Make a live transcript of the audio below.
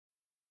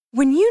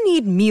When you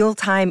need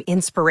mealtime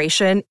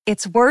inspiration,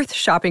 it's worth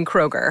shopping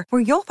Kroger,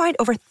 where you'll find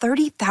over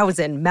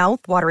 30,000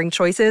 mouth-watering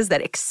choices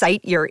that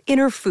excite your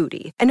inner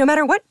foodie. And no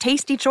matter what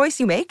tasty choice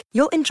you make,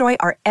 you'll enjoy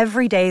our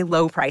everyday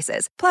low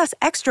prices, plus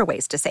extra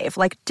ways to save,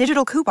 like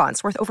digital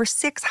coupons worth over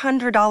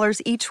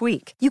 $600 each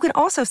week. You can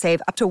also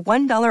save up to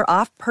 $1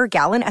 off per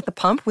gallon at the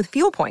pump with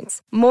fuel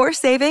points. More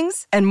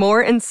savings and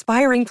more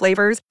inspiring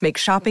flavors make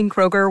shopping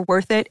Kroger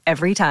worth it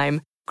every time.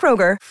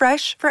 Kroger,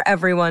 fresh for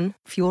everyone.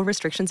 Fuel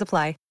restrictions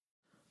apply.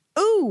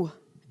 Ooh,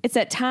 it's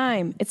that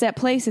time, it's that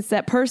place, it's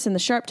that person, the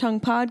Sharp Tongue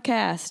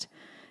Podcast.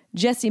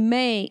 Jessie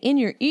May in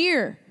your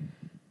ear.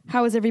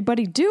 How is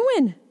everybody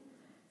doing?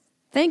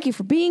 Thank you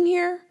for being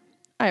here.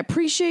 I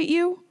appreciate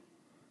you.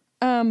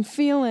 I'm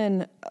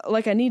feeling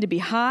like I need to be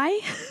high.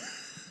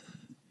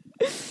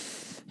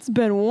 It's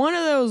been one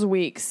of those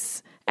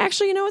weeks.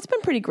 Actually, it's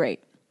been pretty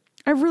great.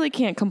 I really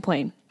can't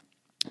complain.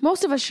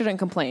 Most of us shouldn't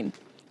complain.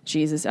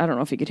 Jesus, I don't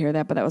know if you could hear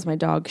that, but that was my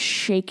dog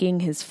shaking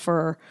his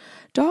fur.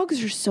 Dogs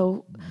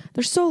are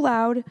they're so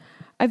loud.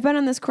 I've been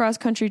on this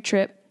cross-country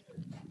trip.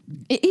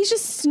 He's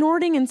just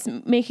snorting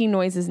and making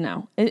noises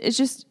now. It's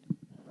just, I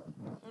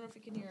don't know if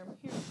you can hear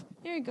him.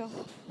 There you go.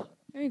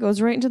 There he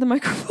goes, right into the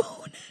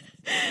microphone.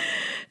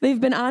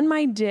 They've been on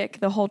my dick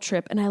the whole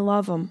trip, and I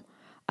love them.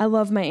 I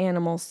love my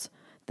animals.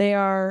 They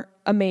are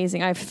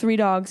amazing. I have 3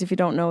 dogs, if you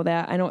don't know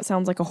that. I know it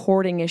sounds like a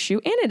hoarding issue,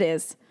 and it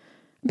is.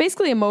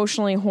 Basically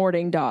emotionally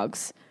hoarding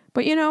dogs.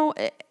 But,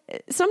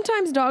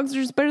 sometimes dogs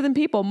are just better than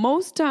people.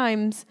 Most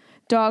times,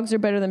 dogs are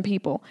better than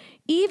people.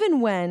 Even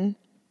when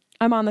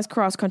I'm on this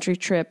cross-country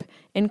trip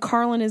and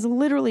Carlin is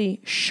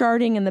literally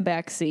sharting in the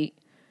back seat,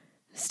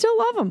 still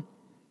love him.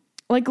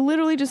 Like,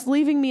 literally just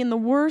leaving me in the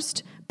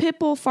worst pit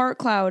bull fart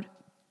cloud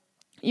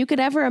you could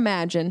ever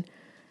imagine.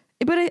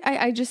 But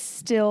I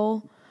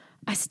still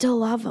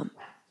love him.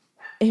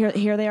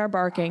 Here they are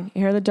barking.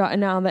 Here the dog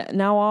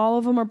now all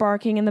of them are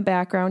barking in the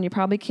background. You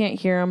probably can't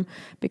hear them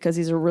because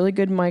these are really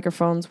good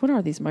microphones. What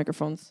are these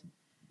microphones?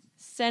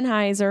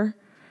 Sennheiser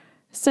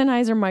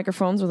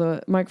microphones, or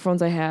the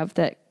microphones I have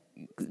that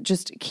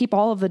just keep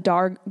all of the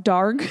dog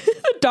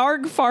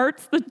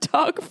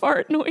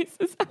fart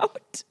noises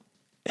out.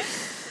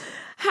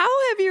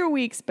 How have your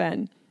weeks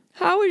been?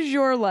 How is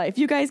your life?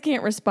 You guys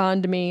can't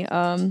respond to me.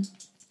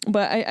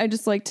 But I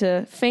just like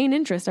to feign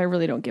interest. I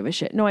really don't give a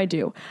shit. No, I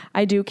do.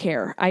 I do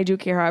care. I do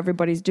care how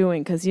everybody's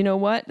doing, because you know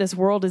what? This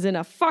world is in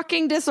a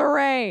fucking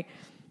disarray.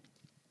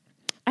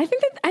 I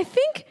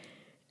think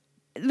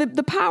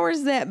the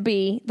powers that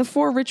be, the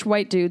 4 rich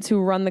white dudes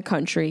who run the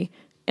country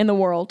and the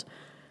world,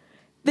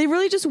 they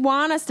really just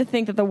want us to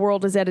think that the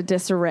world is at a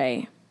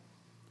disarray.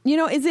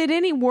 Is it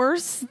any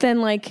worse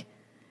than, like,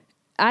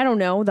 I don't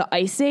know, the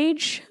Ice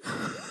Age?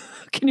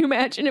 Can you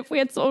imagine if we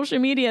had social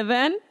media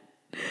then?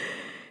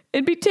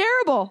 It'd be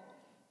terrible.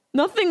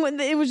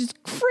 It was just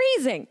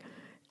freezing.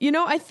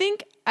 I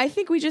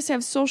think we just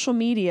have social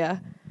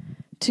media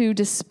to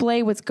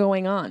display what's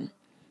going on.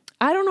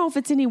 I don't know if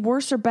it's any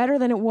worse or better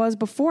than it was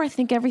before. I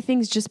think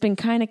everything's just been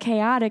kind of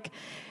chaotic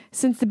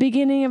since the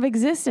beginning of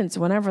existence,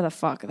 whenever the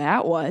fuck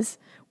that was.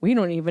 We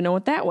don't even know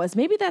what that was.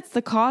 Maybe that's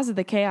the cause of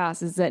the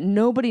chaos, is that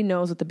nobody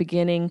knows what the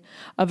beginning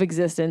of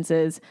existence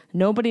is.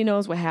 Nobody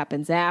knows what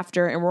happens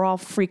after, and we're all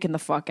freaking the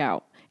fuck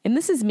out. And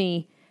this is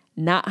me,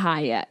 not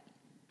high yet.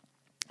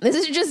 This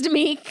is just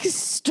me,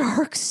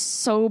 stark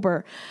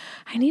sober.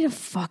 I need a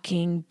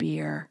fucking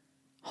beer.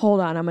 Hold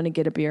on, I'm going to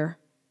get a beer.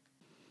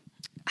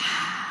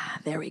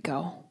 There we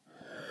go.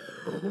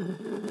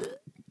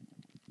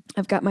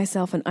 I've got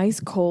myself an ice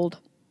cold,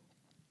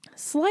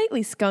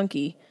 slightly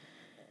skunky,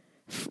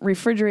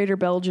 refrigerator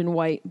Belgian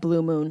white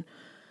Blue Moon.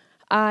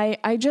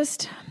 I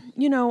just,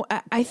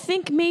 I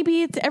think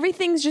maybe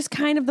everything's just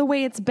kind of the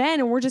way it's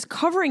been, and we're just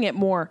covering it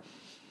more.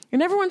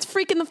 And everyone's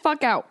freaking the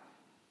fuck out.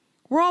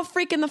 We're all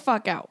freaking the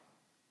fuck out,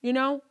 You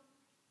know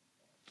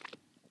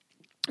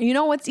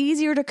what's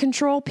easier to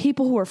control?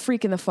 People who are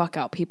freaking the fuck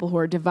out, people who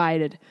are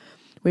divided.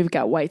 We've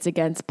got whites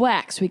against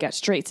blacks. We got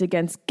straights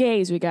against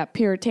gays. We got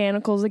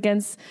puritanicals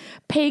against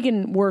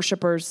pagan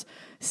worshipers,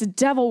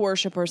 devil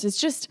worshipers.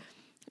 It's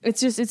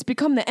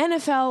become the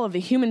NFL of the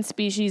human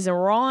species, and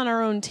we're all on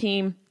our own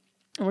team,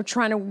 and we're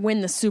trying to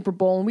win the Super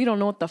Bowl, and we don't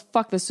know what the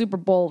fuck the Super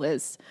Bowl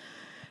is.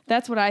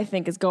 That's what I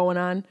think is going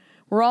on.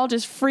 We're all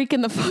just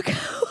freaking the fuck out.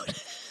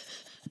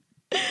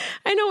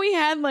 I know we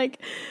had like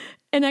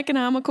an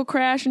economical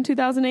crash in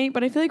 2008,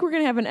 but I feel like we're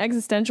going to have an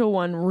existential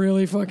one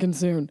really fucking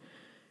soon.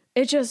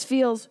 It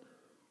feels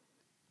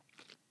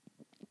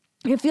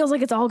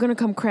like it's all going to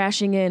come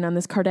crashing in on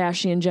this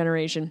Kardashian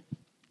generation.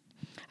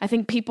 I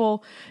think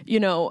people,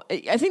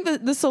 I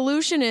think the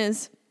solution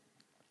is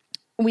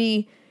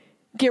we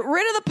get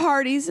rid of the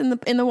parties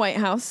in the White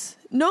House.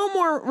 No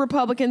more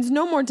Republicans,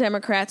 no more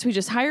Democrats. We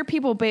just hire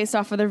people based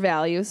off of their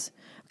values.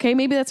 Okay,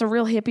 maybe that's a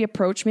real hippie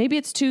approach. Maybe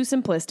it's too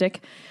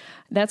simplistic.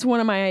 That's one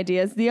of my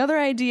ideas. The other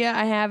idea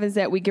I have is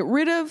that we get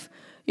rid of,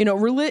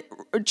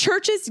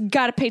 churches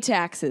got to pay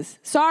taxes.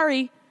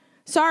 Sorry.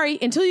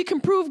 Until you can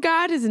prove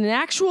God is an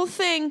actual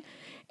thing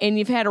and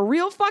you've had a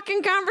real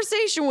fucking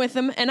conversation with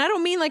them, and I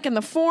don't mean like in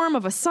the form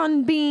of a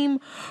sunbeam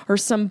or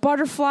some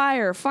butterfly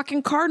or a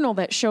fucking cardinal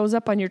that shows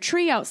up on your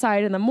tree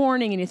outside in the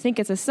morning and you think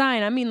it's a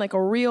sign. I mean like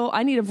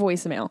I need a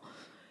voicemail.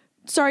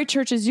 Sorry,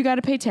 churches, you got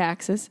to pay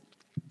taxes.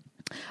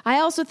 I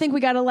also think we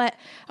got to let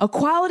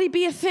equality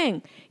be a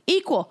thing.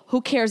 Equal.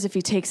 Who cares if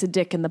he takes a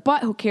dick in the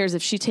butt? Who cares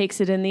if she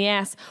takes it in the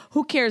ass?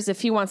 Who cares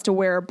if he wants to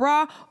wear a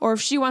bra or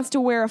if she wants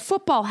to wear a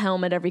football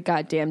helmet every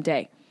goddamn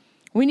day?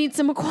 We need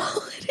some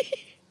equality.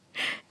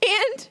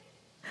 And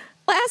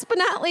last but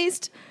not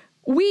least,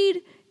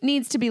 weed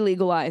needs to be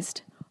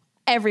legalized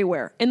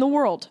everywhere in the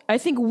world. I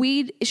think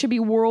weed should be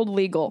world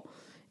legal.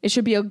 It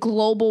should be a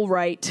global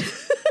right.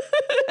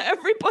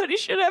 Everybody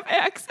should have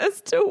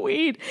access to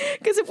weed.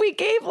 Because if we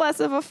gave less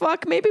of a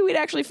fuck, maybe we'd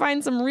actually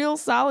find some real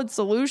solid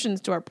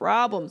solutions to our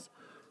problems.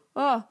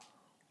 Oh.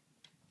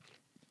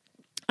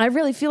 I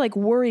really feel like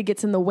worry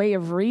gets in the way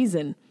of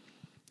reason.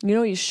 You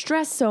know, you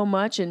stress so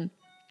much, and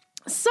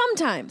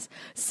sometimes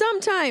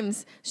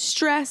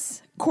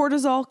stress,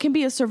 cortisol can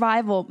be a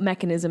survival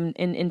mechanism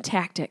and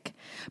tactic.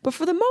 But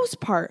for the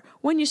most part,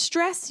 when you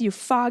stress, you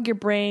fog your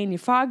brain, you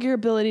fog your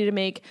ability to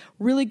make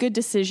really good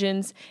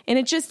decisions, and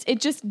it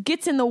just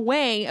gets in the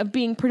way of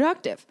being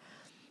productive.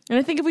 And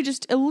I think if we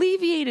just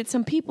alleviated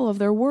some people of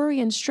their worry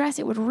and stress,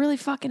 it would really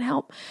fucking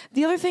help.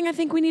 The other thing I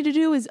think we need to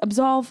do is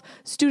absolve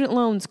student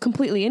loans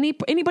completely.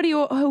 Anybody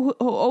who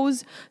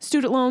owes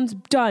student loans,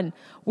 done.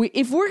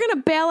 If we're going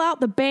to bail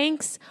out the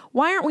banks,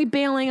 why aren't we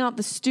bailing out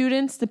the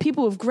students, the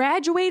people who've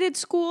graduated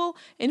school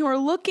and who are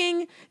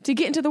looking to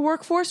get into the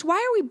workforce? Why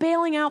are we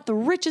bailing out the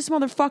richest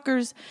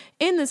motherfuckers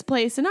in this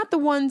place and not the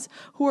ones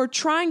who are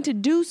trying to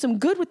do some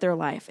good with their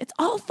life? It's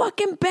all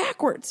fucking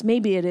backwards.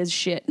 Maybe it is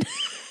shit.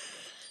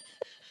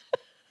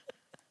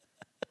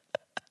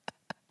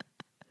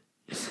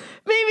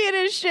 Maybe it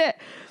is shit.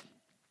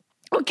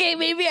 Okay,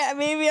 maybe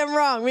I'm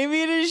wrong.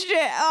 Maybe it is shit.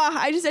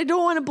 I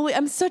don't want to believe.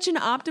 I'm such an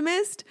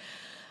optimist.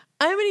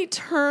 I'm an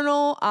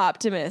eternal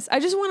optimist. I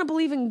just want to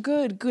believe in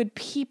good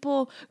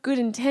people, good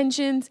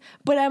intentions,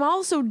 but I'm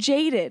also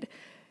jaded.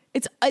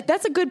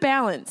 That's a good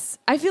balance.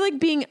 I feel like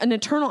being an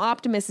eternal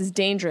optimist is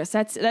dangerous.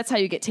 That's how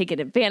you get taken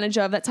advantage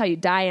of. That's how you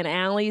die in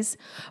alleys.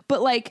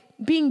 But like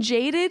being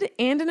jaded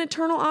and an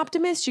eternal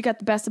optimist, you got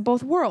the best of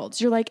both worlds.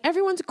 You're like,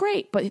 everyone's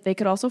great, but they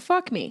could also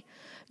fuck me.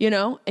 You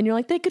know, and you're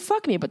like, they could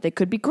fuck me, but they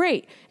could be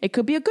great. It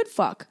could be a good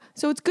fuck.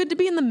 So it's good to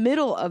be in the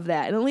middle of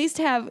that and at least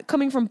have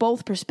coming from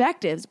both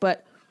perspectives.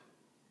 But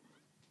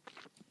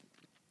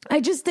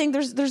I just think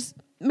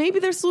maybe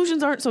their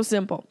solutions aren't so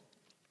simple,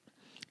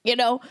 you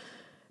know,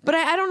 but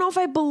I don't know if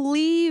I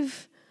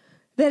believe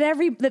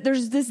that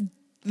there's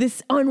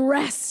this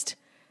unrest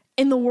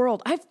in the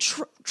world. I've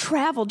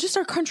traveled, just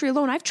our country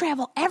alone. I've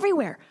traveled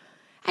everywhere.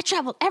 I've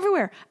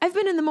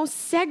been in the most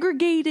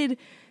segregated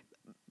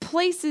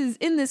places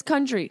in this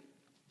country.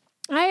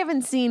 I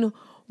haven't seen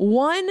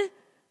one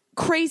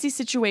crazy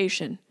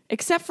situation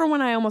except for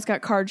when I almost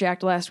got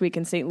carjacked last week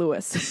in St.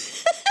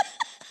 Louis.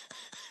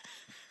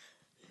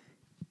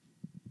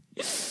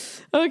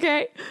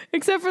 Okay,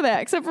 except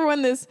for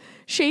when this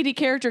shady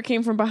character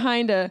came from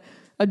behind a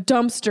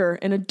dumpster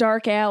in a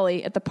dark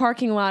alley at the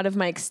parking lot of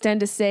my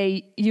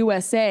Extendicay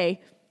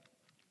USA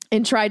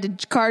and tried to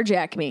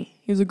carjack me.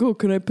 He was like, "Oh,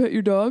 can I pet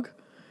your dog?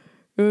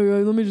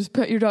 Let me just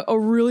pet your dog." "Oh,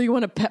 really? You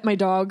want to pet my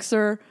dog,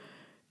 sir?"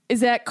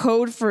 Is that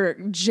code for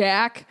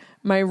Jack,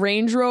 my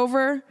Range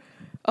Rover?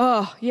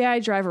 Oh, yeah, I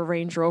drive a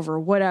Range Rover,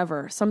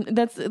 whatever.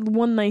 That's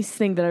one nice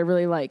thing that I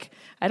really like.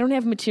 I don't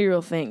have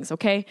material things,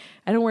 okay?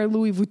 I don't wear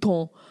Louis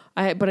Vuitton,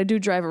 but I do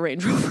drive a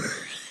Range Rover.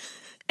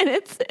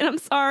 and I'm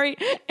sorry,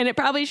 and it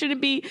probably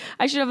shouldn't be.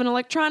 I should have an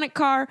electronic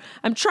car.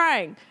 I'm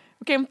trying.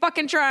 Okay, I'm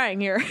fucking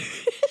trying here.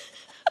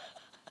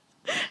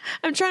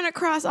 I'm trying to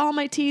cross all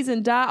my T's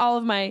and dot all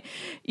of my,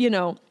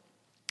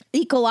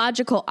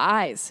 ecological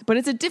I's. But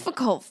it's a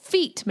difficult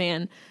feat,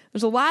 man.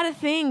 There's a lot of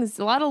things,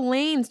 a lot of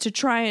lanes to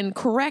try and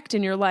correct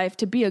in your life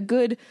to be a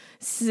good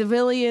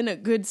civilian, a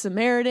good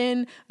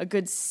Samaritan, a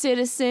good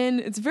citizen.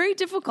 It's very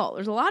difficult.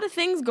 There's a lot of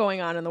things going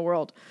on in the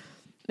world.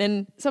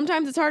 And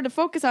sometimes it's hard to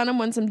focus on them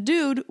when some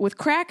dude with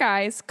crack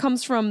eyes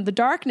comes from the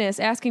darkness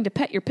asking to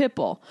pet your pit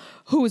bull,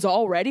 who is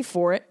all ready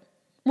for it.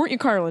 Weren't you,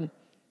 Carlin?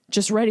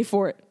 Just ready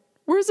for it.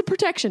 Where's the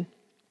protection?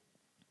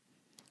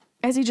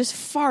 As he just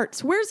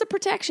farts. Where's the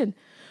protection?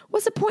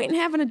 What's the point in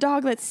having a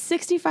dog that's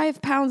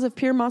 65 pounds of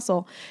pure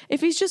muscle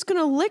if he's just going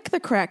to lick the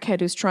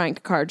crackhead who's trying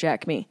to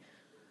carjack me?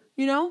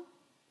 You know?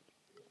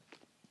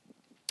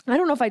 I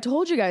don't know if I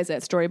told you guys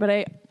that story, but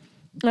I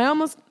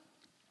almost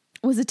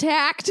was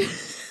attacked.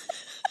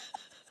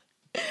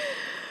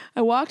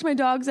 I walked my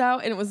dogs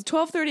out, and it was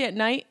 12:30 at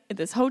night at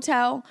this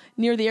hotel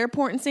near the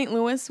airport in St.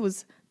 Louis. It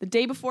was the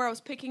day before I was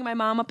picking my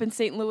mom up in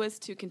St. Louis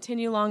to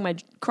continue along my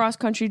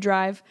cross-country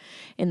drive,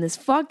 and this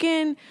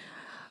fucking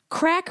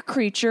crack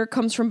creature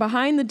comes from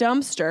behind the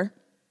dumpster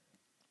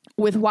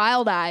with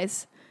wild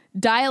eyes,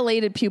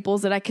 dilated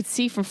pupils that I could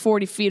see from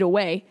 40 feet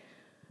away,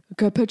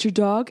 Can I pet your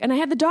dog? And I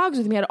had the dogs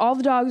with me. I had all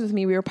the dogs with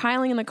me. We were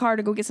piling in the car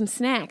to go get some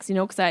snacks,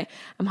 because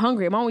I'm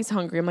hungry. I'm always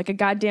hungry. I'm like a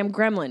goddamn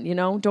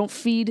gremlin, Don't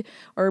feed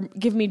or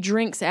give me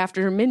drinks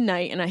after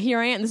midnight. And here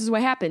I am. This is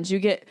what happens. You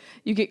get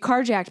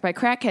carjacked by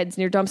crackheads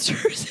near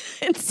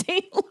dumpsters in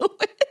St.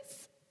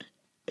 Louis.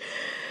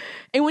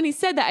 And when he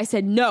said that, I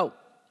said, no,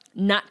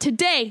 not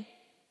today.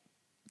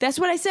 That's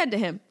what I said to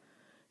him.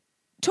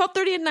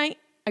 12:30 at night.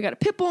 I got a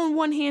pit bull in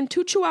one hand,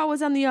 2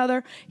 chihuahuas on the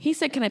other. He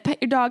said, can I pet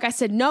your dog? I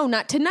said, no,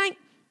 not tonight.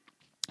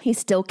 He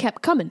still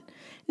kept coming.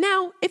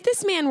 Now, if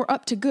this man were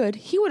up to good,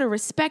 he would have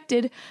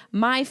respected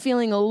my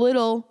feeling a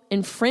little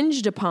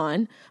infringed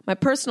upon, my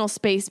personal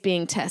space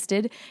being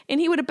tested, and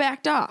he would have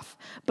backed off.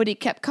 But he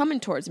kept coming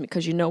towards me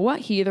because you know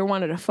what? He either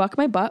wanted to fuck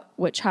my butt,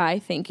 which, hi,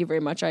 thank you very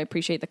much. I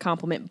appreciate the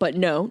compliment, but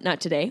no,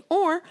 not today,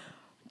 or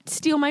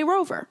steal my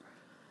Rover.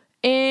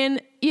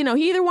 And, he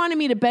either wanted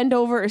me to bend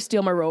over or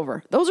steal my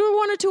Rover. Those were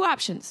 1 or 2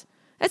 options.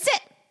 That's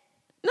it.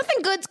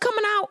 Nothing good's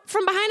coming out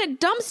from behind a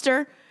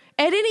dumpster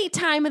at any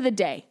time of the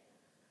day.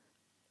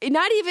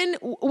 Not even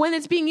when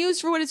it's being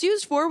used for what it's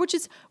used for, which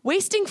is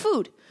wasting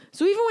food.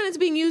 So even when it's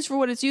being used for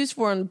what it's used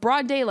for in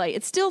broad daylight,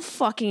 it's still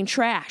fucking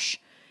trash.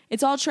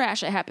 It's all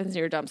trash that happens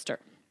near a dumpster.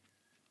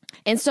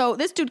 And so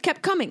this dude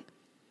kept coming.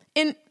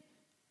 And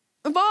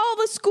of all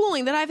the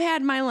schooling that I've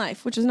had in my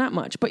life, which is not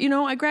much, but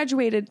I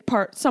graduated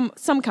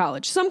some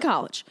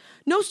college.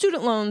 No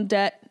student loan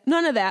debt,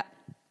 none of that.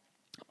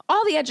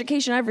 All the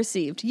education I've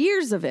received,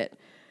 years of it.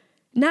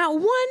 Not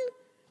one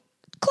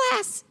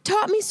class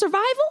taught me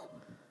survival.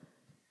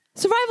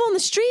 Survival in the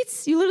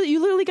streets. You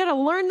literally got to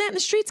learn that in the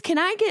streets. Can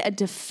I get a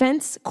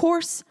defense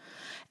course?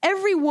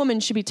 Every woman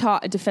should be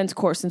taught a defense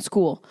course in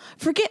school.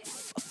 Forget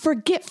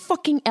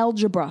fucking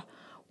algebra.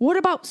 What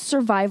about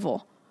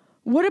survival?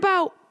 What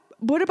about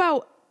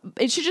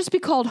it should just be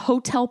called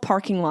hotel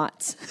parking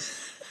lots.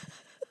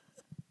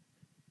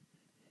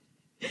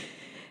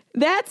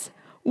 That's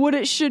what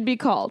it should be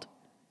called.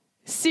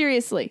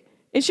 Seriously.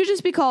 It should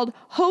just be called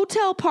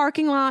Hotel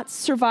Parking Lots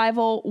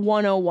Survival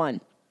 101.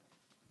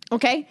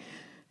 Okay?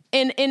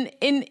 And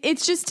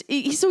it's just,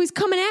 so he's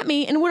coming at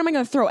me, and what am I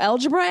going to throw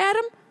algebra at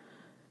him?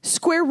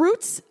 Square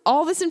roots?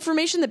 All this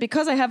information that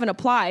because I haven't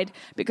applied,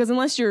 because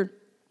unless you're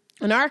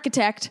an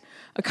architect,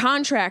 a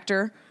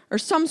contractor, or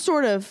some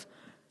sort of,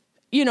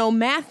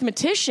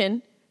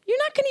 mathematician, you're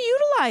not going to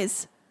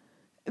utilize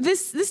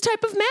this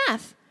type of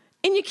math.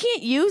 And you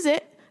can't use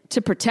it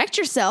to protect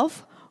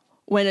yourself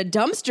when a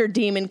dumpster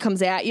demon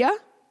comes at you.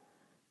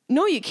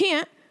 No, you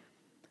can't.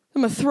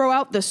 I'm going to throw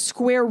out the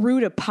square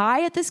root of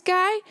pi at this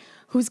guy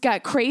who's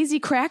got crazy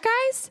crack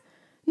eyes?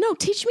 No,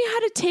 teach me how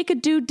to take a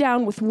dude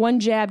down with one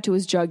jab to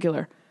his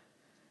jugular.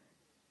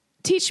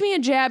 Teach me a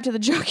jab to the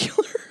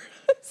jugular.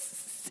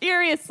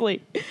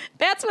 Seriously.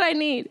 That's what I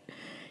need.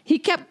 He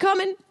kept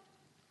coming.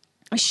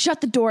 I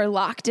shut the door,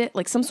 locked it,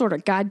 like some sort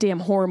of goddamn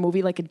horror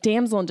movie, like a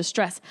damsel in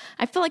distress.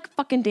 I feel like a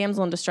fucking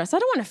damsel in distress. I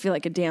don't want to feel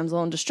like a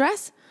damsel in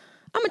distress.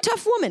 I'm a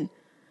tough woman,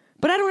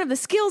 but I don't have the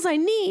skills I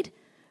need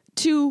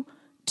to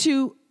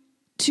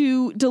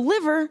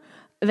deliver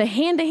the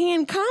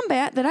hand-to-hand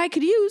combat that I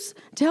could use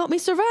to help me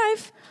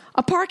survive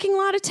a parking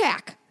lot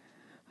attack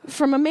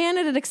from a man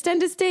at an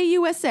extended stay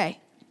USA.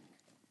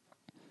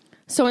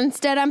 So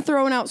instead, I'm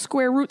throwing out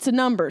square roots of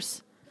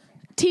numbers.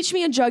 Teach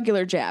me a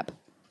jugular jab.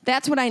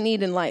 That's what I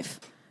need in life.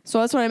 So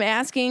that's what I'm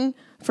asking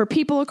for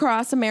people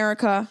across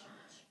America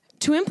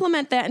to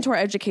implement that into our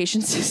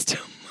education system.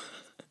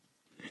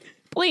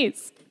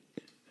 Please.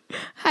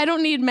 I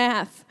don't need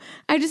math.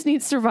 I just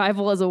need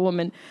survival as a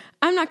woman.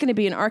 I'm not going to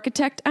be an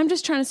architect. I'm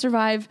just trying to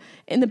survive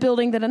in the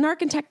building that an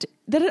architect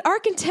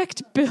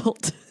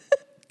built.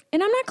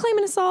 And I'm not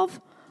claiming to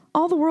solve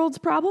all the world's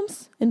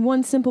problems in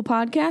one simple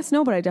podcast.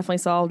 No, but I definitely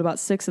solved about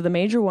 6 of the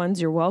major ones.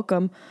 You're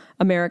welcome,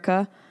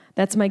 America.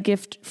 That's my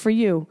gift for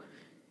you.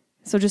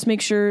 So just make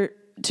sure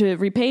to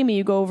repay me.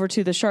 You go over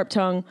to the Sharp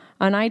Tongue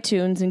on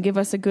iTunes and give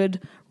us a good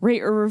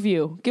rate or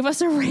review. Give us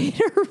a rate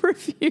or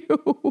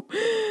review.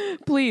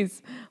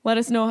 Please let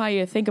us know how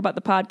you think about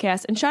the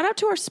podcast. And shout out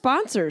to our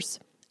sponsors,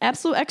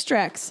 Absolute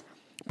Extracts,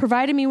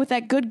 providing me with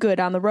that good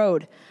on the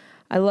road.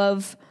 I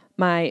love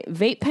my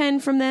vape pen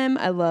from them.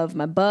 I love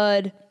my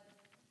bud.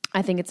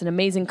 I think it's an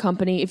amazing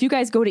company. If you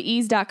guys go to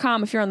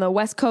ease.com, if you're on the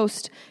West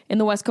Coast, in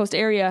the West Coast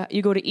area,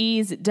 you go to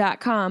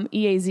ease.com,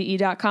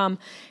 EAZE.com,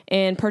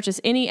 and purchase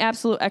any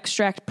Absolute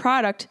Extract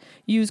product.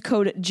 Use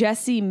code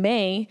Jessie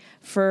May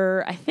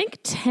for, I think,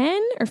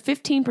 10 or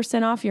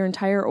 15% off your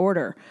entire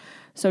order.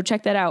 So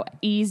check that out,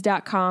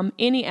 ease.com,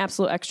 any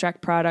Absolute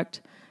Extract product.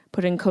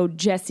 Put in code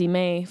Jessie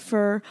May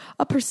for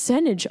a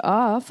percentage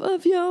off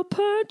of your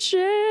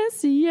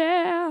purchase.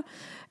 Yeah.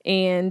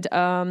 And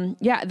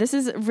this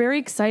is very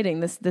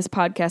exciting, this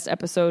podcast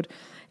episode.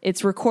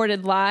 It's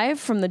recorded live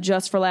from the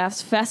Just for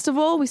Laughs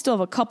Festival. We still have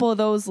a couple of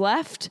those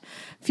left.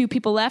 A few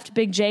people left.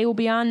 Big J will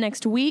be on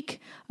next week.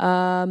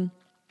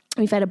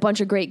 We've had a bunch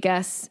of great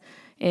guests.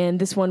 And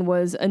this one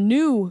was a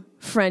new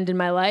friend in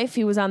my life.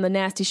 He was on the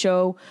Nasty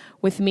Show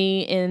with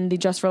me in the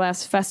Just for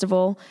Laughs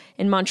Festival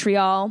in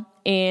Montreal.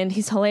 And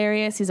he's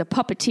hilarious. He's a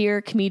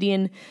puppeteer,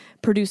 comedian,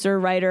 producer,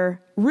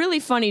 writer, really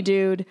funny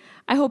dude.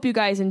 I hope you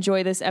guys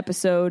enjoy this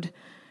episode.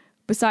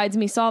 Besides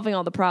me solving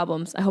all the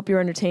problems, I hope you're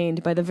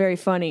entertained by the very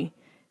funny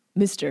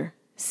Mr.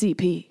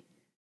 CP.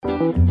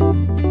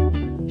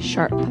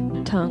 Sharp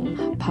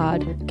Tongue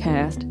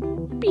Podcast.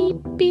 Beep,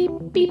 beep,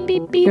 beep,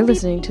 beep, beep. You're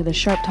listening to the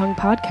Sharp Tongue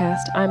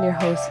Podcast. I'm your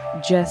host,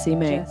 Jessie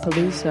Mae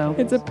Peluso.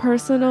 It's a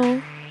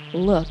personal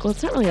look. Well,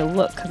 it's not really a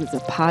look because it's a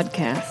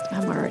podcast.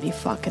 I'm already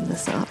fucking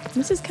this up.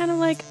 This is kind of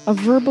like a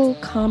verbal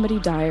comedy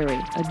diary,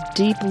 a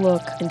deep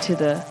look into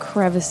the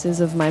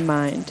crevices of my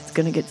mind. It's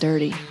gonna get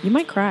dirty. You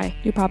might cry.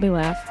 You'll probably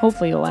laugh.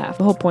 Hopefully you'll laugh.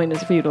 The whole point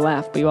is for you to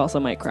laugh, but you also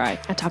might cry.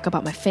 I talk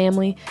about my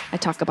family. I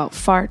talk about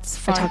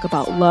farts. I talk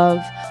about love,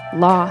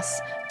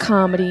 loss,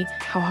 comedy,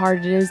 how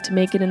hard it is to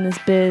make it in this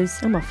biz.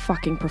 I'm a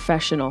fucking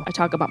professional. I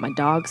talk about my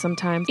dog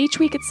sometimes. Each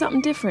week it's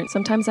something different.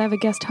 Sometimes I have a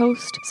guest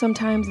host.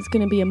 Sometimes it's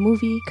gonna be a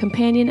movie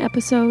companion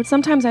episode.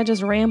 Sometimes I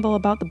just ramble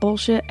about the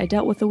bullshit I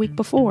dealt with the week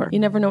before. You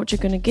never know what you're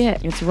gonna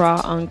get. It's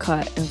raw,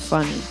 uncut, and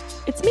funny.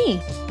 It's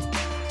me.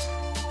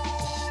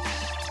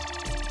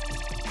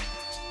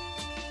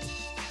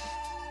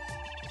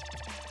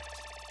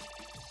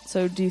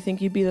 So do you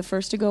think you'd be the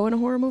first to go in a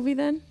horror movie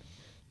then?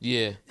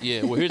 Yeah.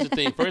 Well, here's the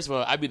thing. First of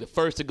all, I'd be the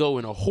first to go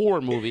in a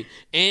horror movie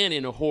and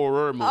in a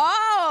horror movie.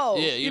 Oh!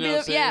 Yeah, you know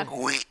what I'm saying?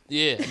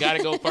 Yeah, I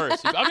gotta go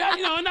first. I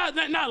mean,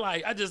 not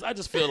like, I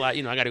just feel like,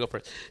 I gotta go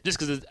first. Just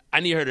because I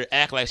need her to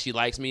act like she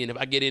likes me, and if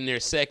I get in there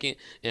second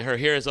and her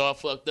hair is all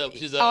fucked up,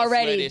 she's all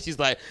already sweaty, she's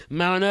like,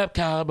 mount up,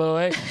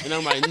 cowboy. And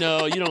I'm like,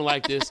 no, you don't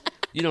like this.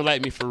 You don't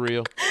like me for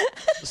real.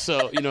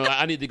 So,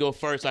 I need to go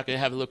first so I can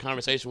have a little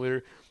conversation with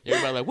her.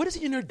 Everybody like, what is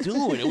he in there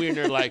doing? And we're in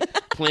there like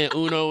playing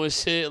Uno and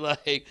shit,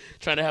 like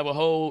trying to have a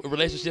whole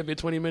relationship in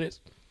 20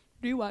 minutes.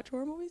 Do you watch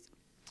horror movies?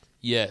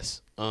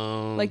 Yes.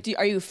 Are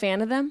you a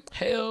fan of them?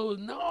 Hell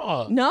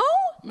no. No?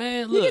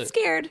 Man, look. You get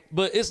scared.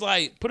 But it's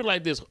like, put it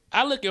like this.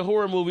 I look at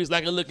horror movies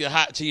like I look at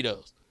hot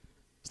Cheetos.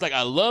 It's like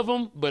I love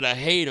them, but I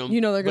hate them.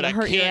 They're going to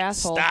hurt your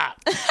asshole.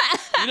 Stop.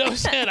 You know what I'm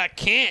saying? I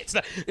can't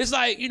stop. It's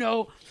like,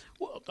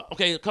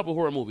 okay, a couple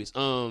horror movies.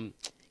 Caroline.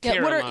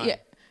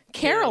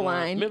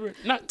 Caroline? Remember?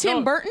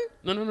 Tim Burton?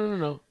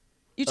 No.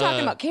 You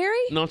talking about Carrie?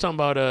 No, I'm talking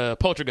about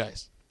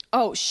Poltergeist.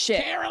 Oh,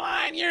 shit.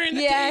 Caroline, you're in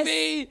the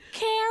TV.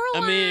 Caroline.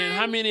 I mean,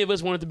 how many of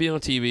us wanted to be on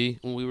TV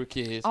when we were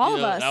kids? All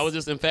of us. I was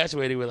just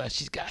infatuated with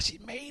she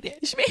made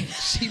it.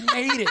 She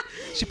made it.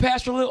 She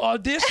passed her little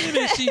audition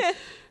and she's dead.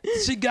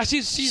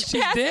 She's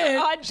dead.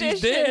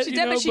 She's dead,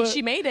 but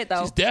she made it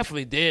though. She's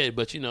definitely dead,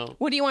 but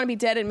What do you want to be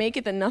dead and make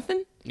it than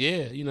nothing?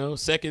 Yeah,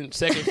 second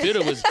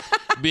fiddle was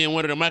being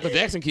one of the Michael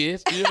Jackson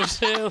kids. You know what I'm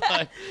saying?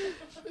 Like,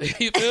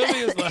 you feel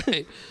me? It's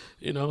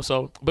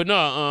like, but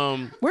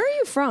no, where are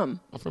you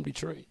from? I'm from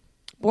Detroit.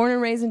 Born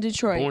and raised in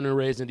Detroit. Born and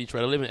raised in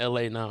Detroit. I live in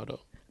LA now though.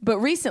 But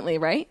recently,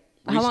 right?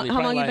 Recently,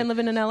 how long you been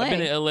living in LA? I've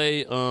been in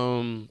LA,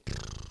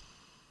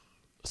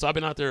 so I've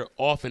been out there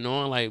off and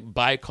on, like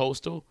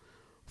bi-coastal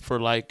for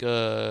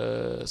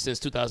since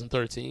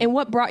 2013. And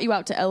what brought you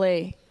out to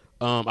LA?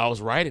 I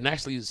was writing.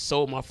 Actually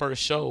sold my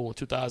first show in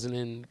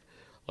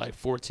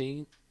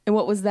 2014. And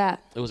what was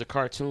that? It was a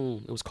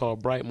cartoon. It was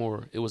called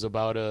Brightmoor. It was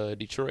about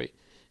Detroit,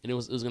 and it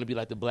was going to be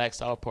like the Black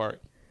South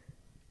Park.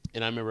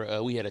 And I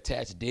remember we had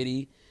attached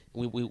Diddy.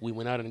 We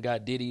went out and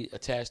got Diddy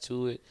attached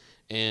to it,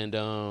 and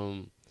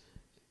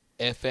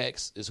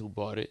FX is who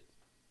bought it.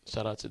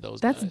 Shout out to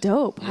those guys. That's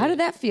dope. Yeah. How did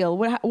that feel?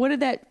 What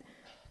did that,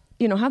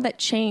 how'd that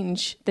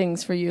change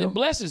things for you? It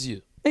blesses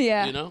you.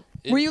 Yeah.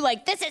 Were you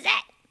like, this is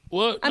it?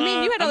 Well,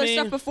 you had other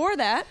stuff before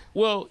that.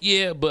 Well,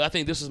 yeah, but I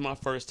think this was my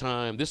first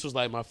time. This was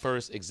like my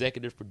first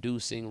executive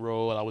producing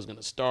role. I was going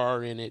to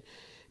star in it.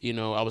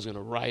 I was going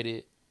to write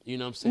it. You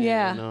know what I'm saying?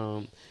 Yeah.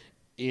 And,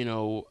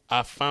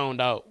 I found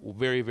out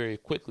very, very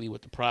quickly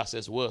what the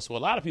process was. So a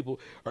lot of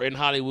people are in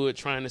Hollywood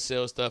trying to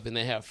sell stuff, and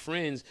they have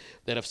friends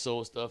that have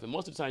sold stuff. And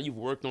most of the time you've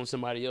worked on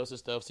somebody else's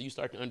stuff, so you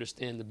start to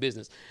understand the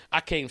business.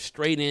 I came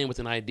straight in with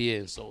an idea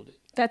and sold it.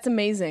 That's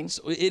amazing.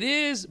 So it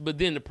is, but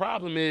then the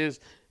problem is,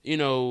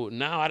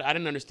 now I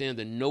didn't understand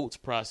the notes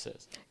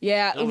process.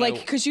 Yeah,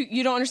 because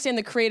you don't understand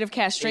the creative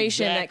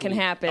castration that can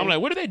happen. I'm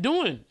like, what are they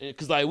doing?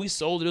 Because we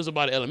sold it. It was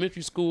about an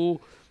elementary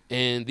school.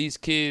 And these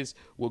kids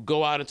will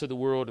go out into the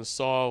world and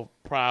solve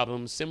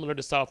problems similar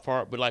to South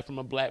Park, but from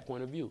a black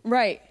point of view.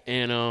 Right.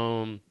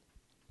 And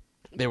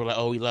they were like,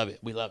 oh, we love it.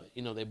 We love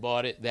it. They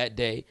bought it that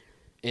day.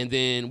 And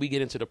then we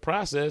get into the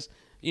process,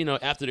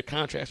 after the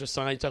contracts are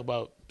signed, you talk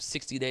about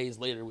 60 days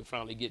later, we're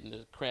finally getting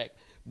the crack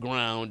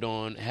ground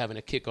on having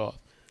a kickoff,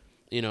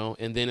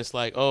 and then it's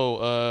like,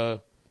 why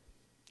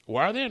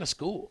are they in a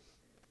school?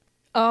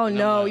 Oh, and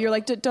no. You're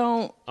like,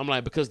 don't. I'm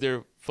like, because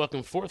they're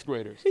fucking fourth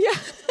graders. Yeah.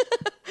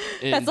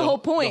 And that's the whole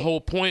point. The whole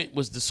point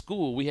was the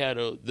school. We had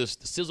the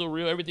sizzle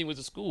reel. Everything was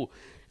the school.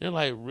 And they're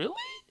like, really?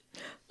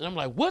 And I'm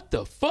like, what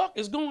the fuck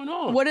is going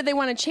on? What did they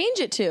want to change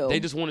it to?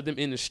 They just wanted them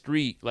in the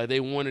street. Like, they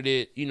wanted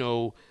it,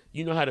 how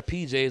the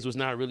PJs was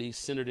not really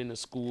centered in the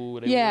school.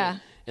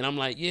 And I'm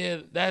like, yeah,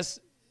 that's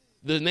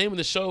the name of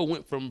the show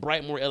went from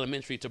Brightmoor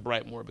Elementary to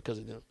Brightmoor because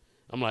of them.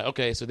 I'm like,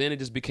 okay. So then it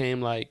just became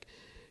like,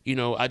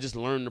 I just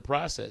learned the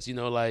process,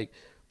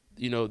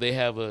 they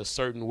have a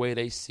certain way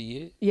they see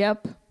it.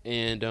 Yep.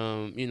 And,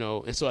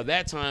 and so at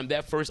that time,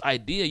 that first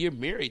idea, you're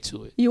married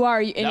to it. You are.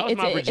 And That was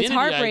my virginity it's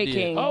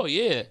heartbreaking. idea. Oh,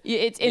 yeah.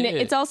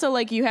 It's also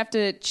like you have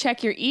to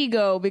check your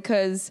ego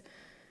because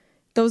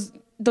those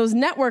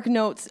network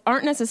notes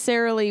aren't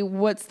necessarily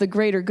what's the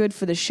greater good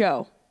for the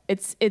show.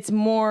 It's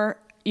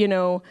more,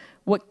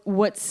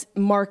 what's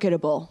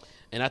marketable.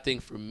 And I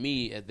think for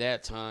me at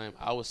that time,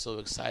 I was so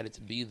excited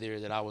to be there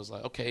that I was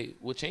like, okay,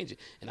 we'll change it.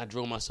 And I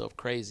drove myself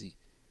crazy.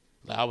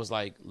 Like I was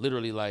like,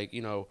 literally like,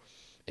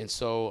 and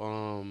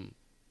so,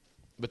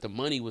 but the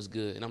money was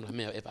good. And I'm like,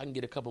 man, if I can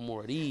get a couple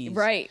more of these,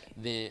 right,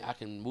 then I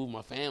can move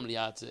my family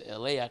out to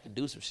LA. I can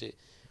do some shit.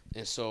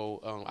 And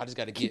so I just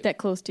got to keep that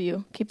close to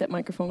you. Keep that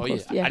microphone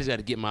close. Yeah. I just got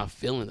to get my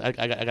feelings. I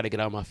got to get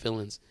out my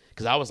feelings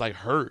because I was like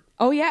hurt.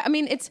 Oh yeah, I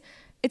mean it's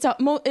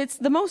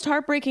the most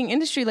heartbreaking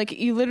industry. Like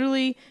you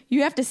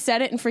have to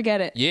set it and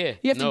forget it. Yeah,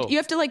 you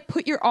have to like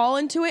put your all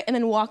into it and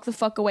then walk the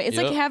fuck away. It's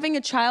like having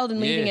a child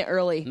and leaving it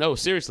early. No,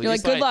 seriously, you're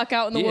like, good luck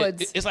out in the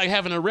woods. It's like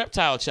having a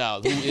reptile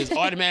child who is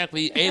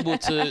automatically able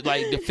to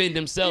like defend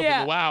himself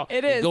in the wild.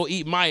 It is. And go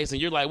eat mice,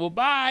 and you're like, well,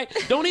 bye.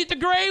 Don't eat the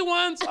gray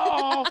ones.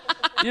 Oh,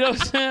 you know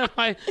what I'm saying?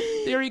 Like,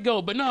 there you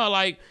go. But no,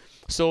 like,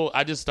 so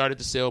I just started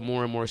to sell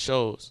more and more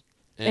shows.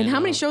 And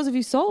how many shows have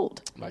you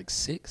sold? Like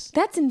 6.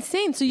 That's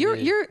insane. So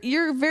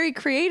you're very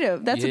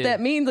creative. That's what that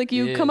means. Like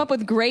you come up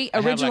with great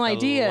original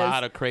ideas. A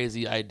lot of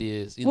crazy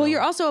ideas. You're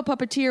also a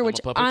puppeteer,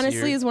 which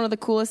honestly is one of the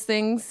coolest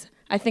things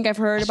I think I've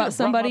heard about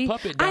somebody.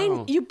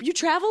 You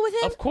travel with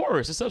him? Of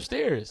course, it's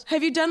upstairs.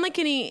 Have you done like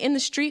any in the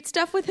street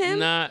stuff with him?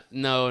 Not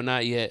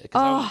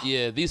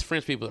yet. These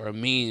French people are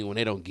mean when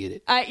they don't get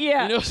it. Yeah. You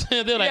know what I'm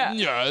saying? They're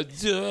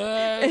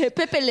like,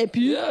 Pepe Le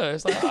Pew. Yeah,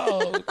 it's like,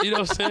 oh, you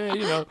know what I'm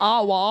saying?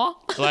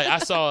 Like I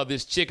saw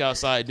this chick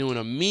outside doing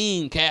a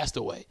mean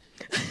castaway.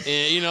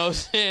 And you know what I'm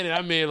saying? And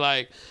I mean,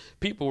 like,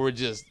 people were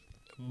just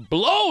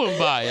blowing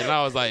by it. And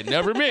I was like,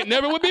 never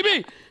would be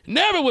me.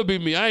 Never would be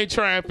me. I ain't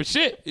trying for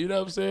shit. You know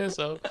what I'm saying?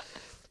 So,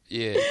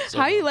 yeah. So,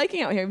 how are you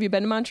liking out here? Have you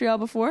been to Montreal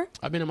before?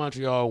 I've been to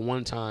Montreal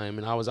one time,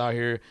 and I was out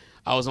here.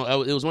 It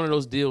was one of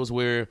those deals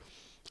where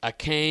I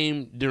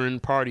came during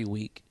party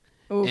week.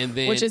 Oof, and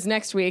then, which is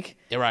next week.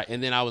 Right.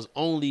 And then I was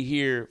only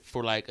here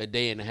for like a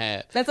day and a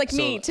half. That's like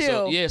me,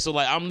 too. So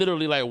like I'm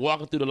literally like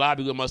walking through the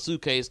lobby with my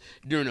suitcase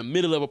during the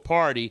middle of a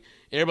party.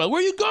 Everybody,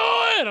 where you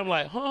going? I'm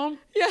like,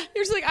 Yeah,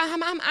 you're just like,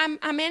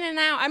 I'm in and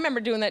out. I remember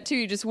doing that too.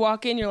 You just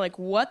walk in, you're like,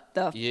 what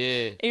the?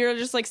 Yeah. And you're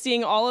just like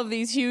seeing all of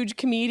these huge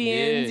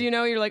comedians.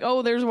 Yeah. You're like,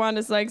 oh, there's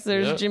Wanda Sykes,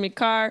 there's Jimmy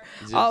Carr,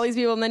 all these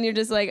people, and then you're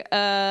just like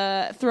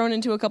thrown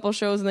into a couple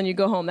shows, and then you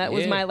go home. That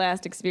was my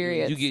last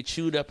experience. You get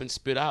chewed up and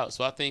spit out.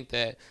 So I think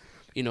that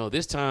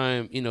this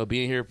time,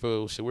 being here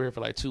we're here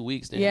for like 2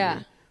 weeks.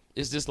 Then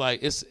it's just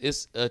like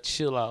it's a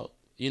chill out.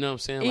 You know what I'm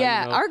saying?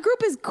 Like,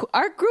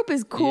 our group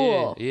is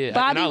cool. Yeah.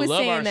 Bobby was love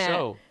saying our that.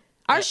 Show.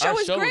 Our show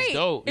is great. Is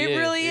dope. It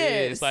really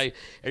is. It's like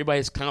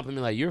everybody's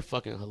complimenting like you're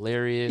fucking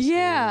hilarious.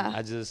 Yeah.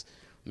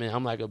 And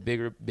I'm like a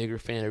bigger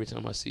fan every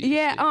time I see you.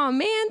 Yeah. Oh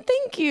man,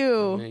 thank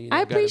you. Man,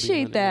 I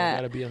appreciate that.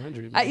 Gotta be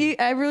 100.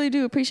 I really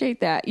do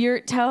appreciate that.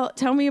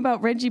 Tell me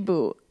about Reggie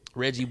Boo.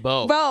 Reggie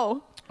Bo.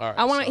 Bo. All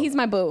right, he's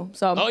my boo.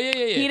 So yeah.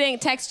 He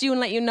didn't text you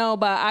and let you know,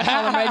 but I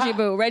call him Reggie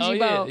Boo. Reggie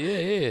Bo.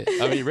 Yeah.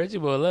 I mean, Reggie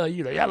Bo, love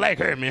you. I like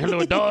her, man. Her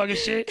little dog and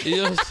shit. You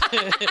know what I'm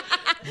saying?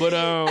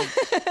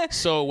 But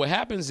so what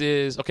happens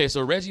is,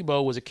 so Reggie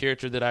Bo was a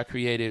character that I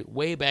created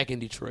way back in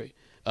Detroit.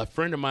 A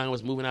friend of mine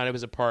was moving out of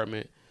his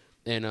apartment,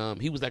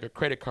 and he was like a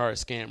credit card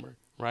scammer.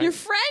 Right? Your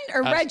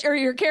friend or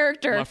your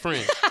character? My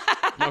friend.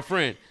 My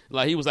friend.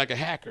 Like he was like a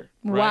hacker.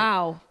 Right?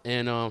 Wow.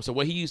 And so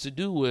what he used to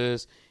do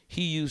was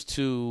he used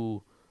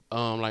to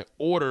like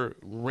order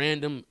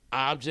random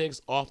objects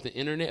off the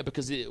internet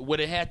because what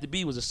it had to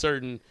be was a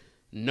certain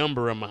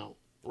number amount.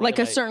 Right? Like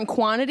a certain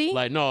quantity?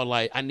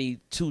 Like I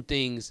need 2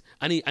 things.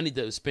 I need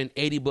to spend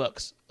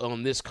 $80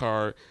 on this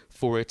card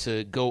for it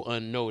to go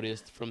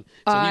unnoticed so he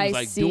was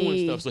like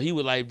doing stuff. So he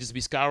would like just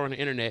be scouring the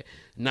internet,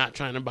 not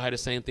trying to buy the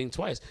same thing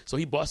twice. So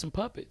he bought some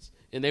puppets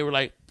and they were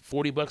like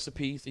 $40 a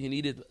piece. And he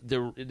needed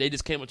they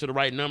just came up to the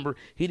right number.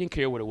 He didn't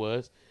care what it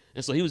was.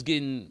 And so he was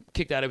getting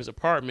kicked out of his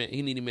apartment.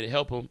 He needed me to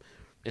help him.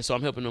 And so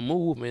I'm helping him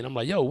move, man. I'm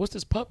like, yo, what's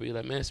this puppy? He's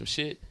like, man, some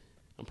shit.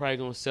 I'm probably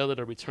going to sell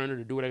it or return it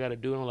or do what I got to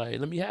do. And I'm like, hey,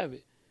 let me have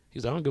it.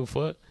 He's like, I don't give a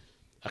fuck.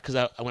 Because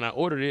when I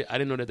ordered it, I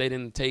didn't know that they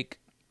didn't take,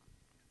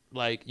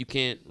 like, you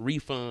can't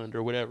refund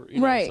or whatever.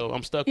 Right. So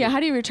I'm stuck with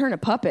how do you return a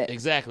puppet?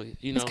 Exactly.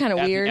 It's kind of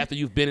weird. After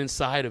you've been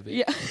inside of it.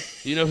 Yeah.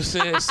 You know what I'm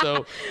saying?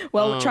 So.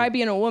 Well, try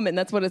being a woman.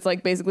 That's what it's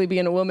like, basically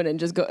being a woman and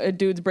just a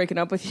dude's breaking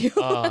up with you.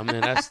 Oh,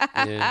 man, that's,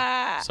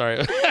 sorry.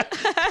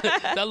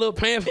 That little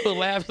painful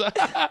laugh.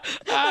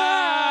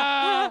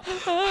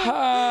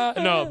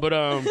 No, but,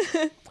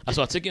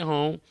 so I took it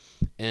home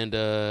and,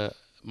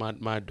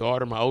 my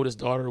daughter, my oldest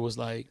daughter was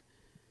like,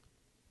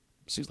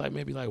 she was like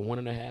maybe like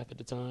 1.5 at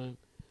the time.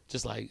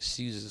 Just like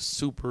she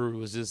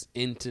was just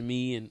into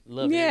me and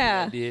loved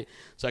everything I did.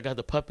 So I got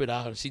the puppet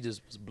out and she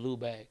just was blew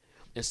back.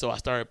 And so I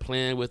started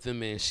playing with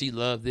him and she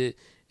loved it.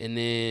 And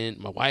then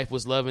my wife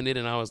was loving it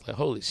and I was like,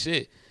 holy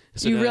shit.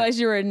 So you then realized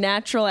you were a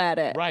natural at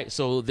it. Right.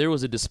 So there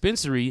was a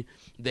dispensary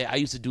that I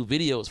used to do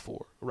videos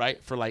for,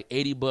 right? For like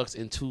 $80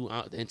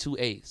 and two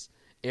A's.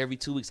 Every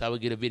 2 weeks I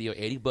would get a video,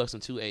 $80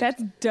 and 2 A's.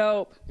 That's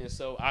dope. And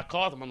so I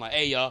called them. I'm like,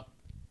 hey, y'all.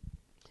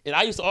 And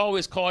I used to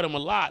always call them a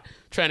lot,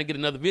 trying to get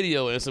another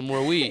video and some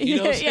more weed. You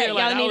know what I'm saying?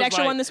 Y'all need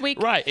extra one this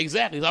week? Right,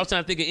 exactly. So I was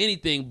trying to think of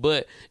anything,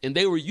 and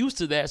they were used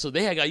to that, so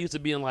they had got used to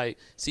being like,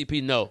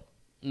 CP, no.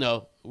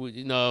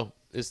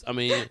 So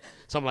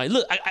I'm like,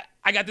 look,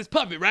 I got this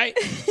puppet, right?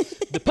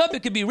 The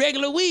puppet could be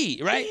regular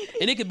weed, right?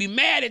 And it could be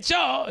mad at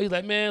y'all. He's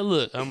like, man,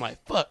 look. I'm like,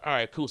 fuck. All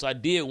right, cool. So I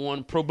did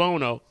one pro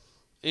bono,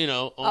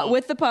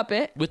 with the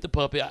puppet. With the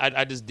puppet.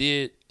 I just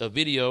did a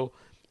video,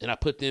 and I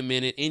put them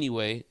in it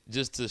anyway,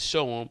 just to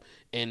show them.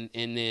 And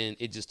then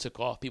it just took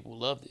off. People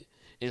loved it.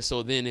 And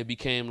so then it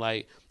became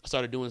like, I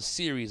started doing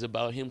series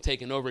about him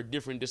taking over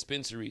different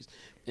dispensaries.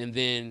 And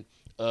then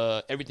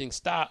everything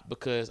stopped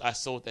because I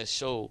sold that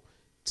show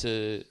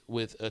to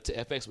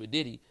FX with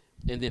Diddy.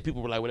 And then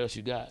people were like, what else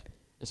you got?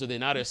 And so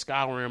then now they're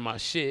scouring my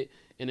shit.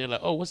 And they're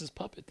like, oh, what's this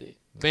puppet thing?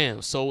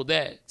 Bam, sold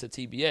that to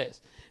TBS.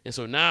 And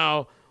so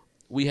now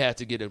we had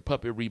to get a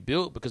puppet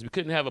rebuilt because we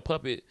couldn't have a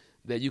puppet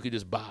that you could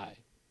just buy.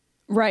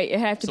 Right, it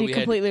had to be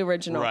completely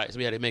original. Right, so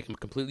we had to make them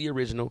completely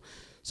original.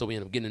 So we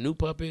ended up getting a new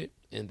puppet,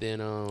 and then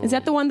is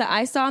that the one that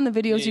I saw in the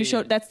videos you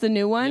showed? That's the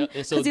new one,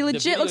 because he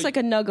legit looks like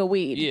a nug of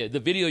weed. Yeah, the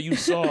video you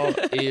saw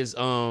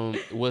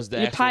was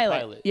the actual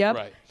pilot. Yep,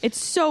 right. It's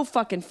so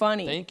fucking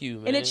funny. Thank you,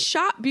 man. And it's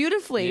shot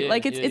beautifully. Yeah,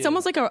 it's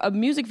almost like a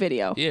music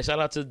video. Yeah, shout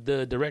out to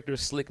the director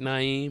Slick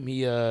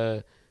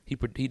Naeem.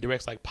 He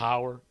directs like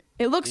Power.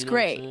 It looks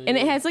great, and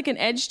it has like an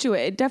edge to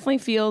it. It definitely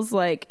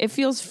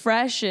feels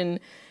fresh, and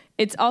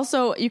it's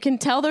also, you can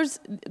tell there's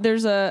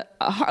a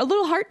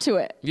little heart to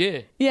it.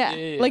 Yeah.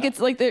 Like it's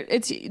like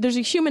there's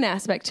a human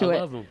aspect to it.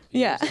 I love him.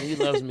 Yeah, he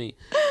loves me,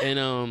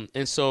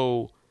 and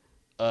so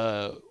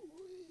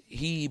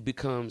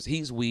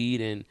he's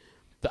weed, and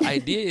the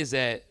idea is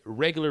that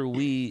regular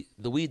weed,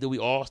 the weed that we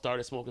all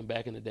started smoking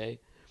back in the day,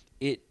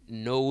 it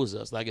knows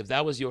us. Like if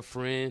that was your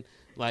friend,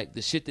 like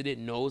the shit that it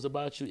knows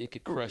about you, it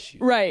could crush you.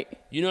 Right.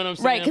 You know what I'm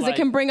saying? Right, because it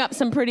can bring up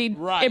some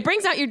it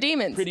brings out your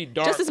demons. Pretty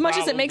dark. Just as much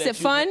as it makes it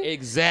fun.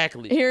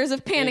 Exactly. Here's a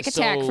panic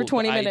attack for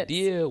 20 minutes. The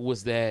idea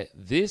was that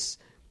this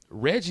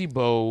Reggie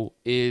Bo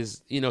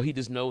is, he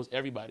just knows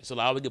everybody. So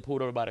I would get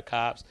pulled over by the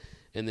cops,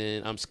 and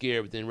then I'm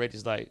scared, but then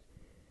Reggie's like,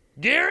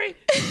 Gary?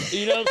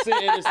 You know what I'm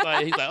saying? It's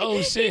like, he's like,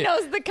 oh shit. He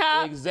knows the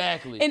cop.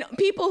 Exactly. And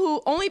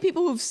only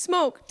people who've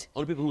smoked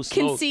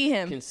can see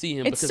him. It's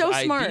because so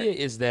smart. The idea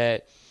is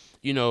that,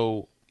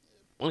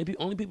 only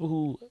people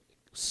who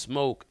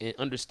smoke and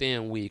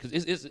understand weed,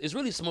 because it's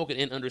really smoking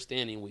and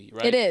understanding weed,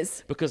 right? It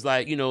is. Because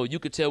you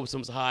could tell when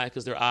someone's high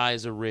because their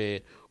eyes are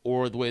red,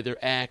 or the way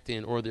they're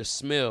acting, or their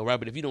smell, right?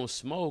 But if you don't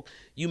smoke,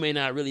 you may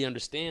not really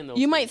understand those.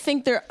 You might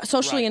think they're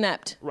socially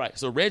inept. Right.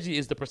 So Reggie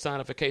is the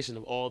personification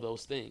of all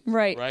those things.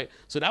 Right. Right.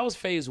 So that was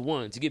phase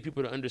one, to get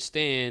people to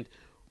understand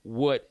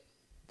what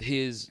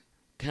he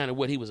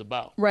was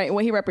about. Right.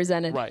 What he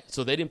represented. Right.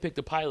 So they didn't pick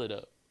the pilot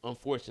up,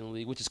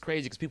 unfortunately, which is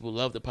crazy because people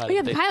love the pilot. Oh,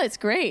 yeah, the pilot's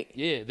great.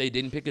 Yeah, they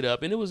didn't pick it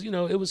up, and it was,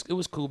 it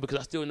was cool because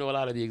I still know a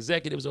lot of the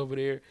executives over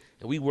there,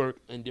 and we work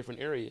in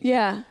different areas.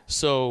 Yeah.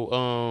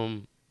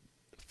 So,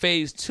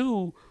 phase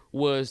two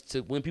was to,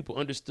 when people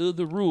understood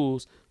the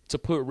rules, to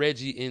put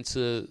Reggie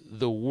into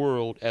the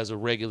world as a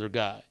regular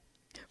guy.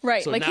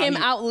 Right, So like now him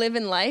out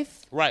living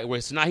life. Right, where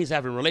so now he's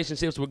having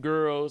relationships with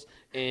girls,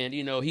 and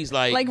he's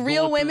like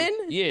real going women.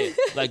 Yeah,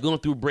 like going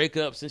through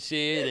breakups and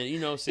shit,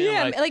 and what I'm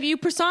saying. Yeah, like you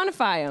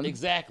personify him.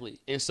 Exactly.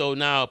 And so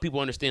now people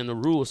understand the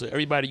rules. So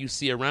everybody you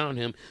see around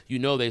him,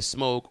 they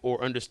smoke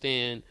or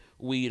understand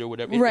weed or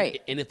whatever.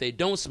 Right. And if they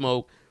don't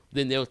smoke,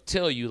 then they'll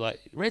tell you, like,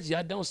 Reggie,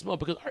 I don't smoke.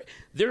 Because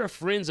there are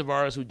friends of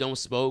ours who don't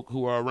smoke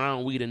who are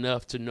around weed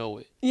enough to know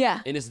it. Yeah.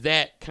 And it's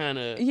that kind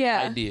of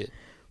Yeah. idea.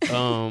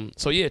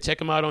 So yeah,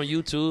 check him out on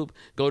YouTube.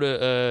 Go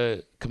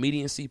to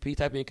Comedian CP,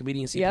 type in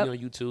Comedian CP on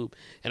YouTube,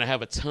 and I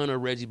have a ton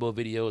of Reggie Bo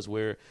videos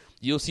where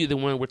you'll see the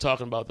one we're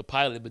talking about, the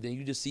pilot, but then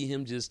you just see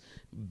him just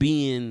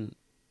being,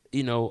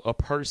 a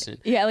person.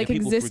 Yeah, like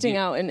existing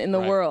out in the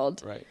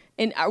world. Right.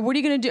 And what are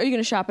you gonna do? Are you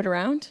gonna shop it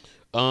around?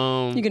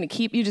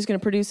 You're just gonna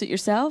produce it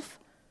yourself?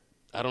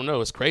 I don't know.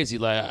 It's crazy.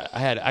 Like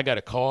I got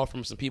a call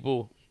from some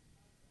people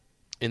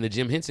in the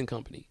Jim Henson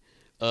Company.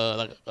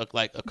 Like a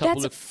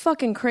couple That's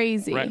fucking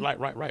crazy. Right.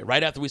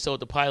 Right after we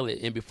sold the pilot,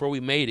 and before we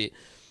made it,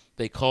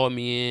 they called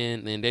me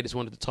in, and they just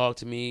wanted to talk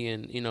to me,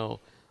 and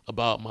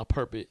about my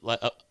puppet,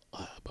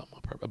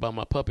 about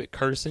my puppet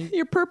cursing.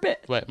 Your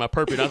puppet. Right, my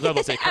puppet. I was about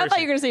to say cursing. I thought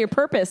you were gonna say your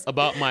purpose.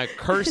 About my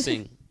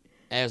cursing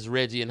as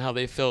Reggie, and how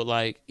they felt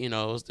like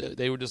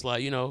they were just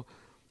like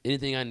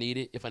anything I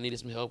needed, if I needed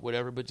some help,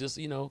 whatever. But just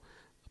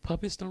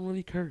puppets don't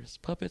really curse.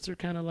 Puppets are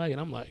kind of like,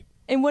 and I'm like.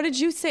 And what did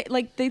you say?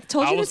 Like, they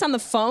told you this on the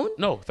phone?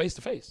 No, face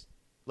to face.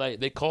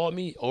 Like, they called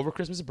me over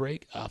Christmas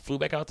break. I flew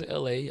back out to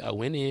L.A. I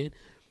went in.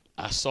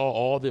 I saw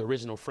all the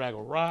original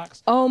Fraggle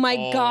Rocks. Oh, my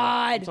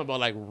God. I'm talking about,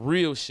 like,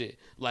 real shit.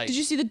 Like, did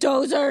you see the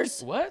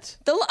dozers? What?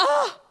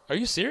 Are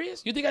you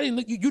serious? You think I didn't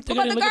look? You think What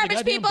I didn't about look the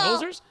at the goddamn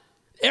garbage dozers?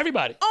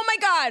 Everybody. Oh my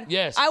God.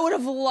 Yes. I would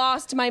have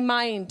lost my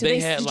mind.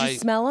 Did you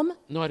smell them?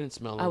 No, I didn't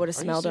smell them. I would have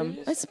smelled them.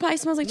 It probably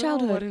smells like No,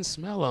 childhood. I didn't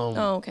smell them.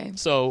 Oh, okay.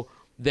 So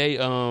they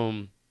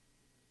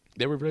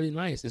were really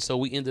nice. And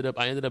so I ended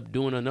up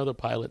doing another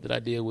pilot that I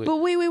did with. But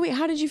wait.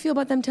 How did you feel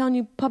about them telling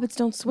you puppets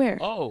don't swear?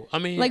 Oh, I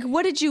mean. Like,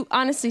 what did you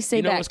honestly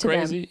say back to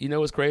them? You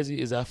know what's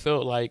crazy is I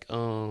felt like,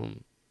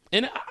 and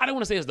I don't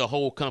want to say it's the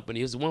whole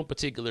company. It's one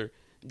particular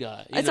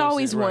guy. It's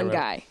always one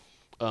guy.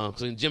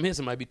 So Jim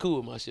Henson might be cool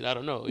with my shit. I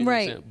don't know. You know what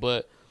I'm saying?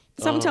 But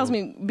something tells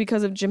me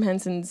because of Jim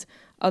Henson's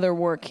other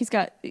work,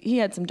 he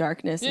had some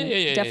darkness and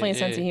definitely a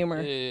sense of humor.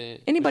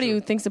 Anybody who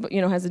thinks about,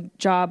 has a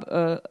job,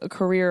 a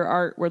career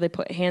art where they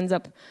put hands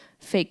up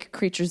fake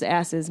creatures'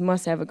 asses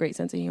must have a great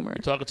sense of humor.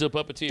 You're talking to a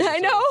puppeteer. I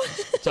know.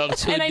 Talking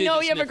to and I know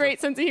you have sniffer. a great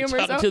sense of humor.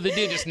 You're talking to the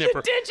digit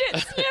sniffer.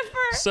 Digit sniffer.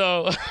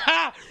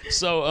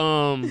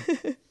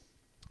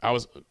 I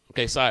was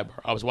sidebar.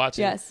 I was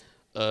watching Yes.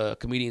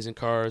 Comedians in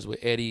Cars with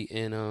Eddie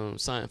and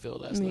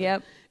Seinfeld last night.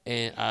 Yep.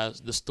 And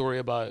the story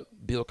about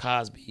Bill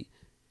Cosby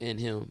and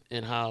him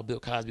and how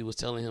Bill Cosby was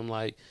telling him,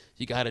 like,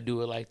 you got to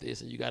do it like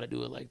this and you got to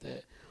do it like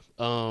that.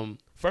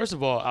 First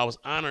of all, I was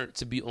honored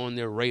to be on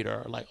their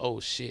radar. Like, oh,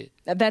 shit.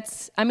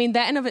 That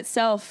in of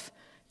itself,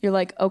 you're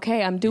like,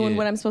 okay, I'm doing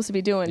what I'm supposed to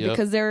be doing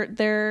because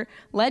they're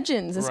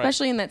legends,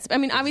 especially in that. I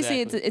mean,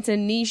 obviously it's a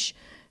niche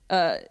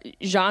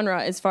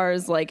genre as far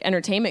as like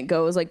entertainment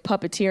goes, like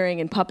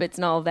puppeteering and puppets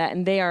and all of that,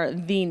 and they are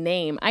the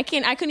name. I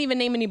couldn't even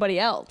name anybody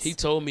else. He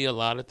told me a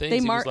lot of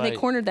things. They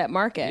cornered that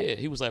market. Yeah,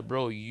 he was like,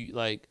 bro, you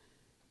like,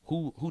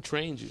 who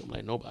trained you? I'm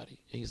like, nobody.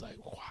 And he's like,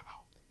 wow.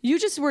 You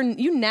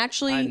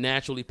naturally. I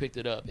naturally picked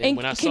it up, and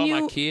when I saw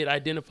my kid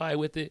identify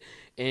with it,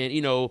 and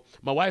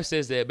my wife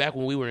says that back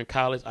when we were in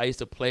college, I used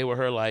to play with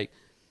her like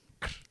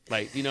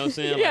you know what I'm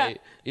saying, yeah.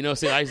 like you know what I'm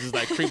saying, I used to just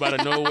like creep out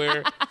of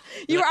nowhere.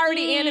 You were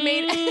already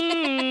animated.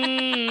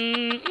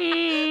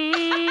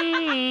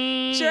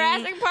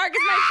 Jurassic Park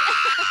is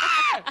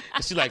my.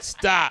 And she's like,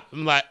 stop.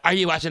 I'm like, are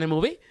you watching a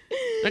movie?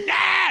 Like,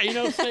 ah, you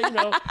know what I'm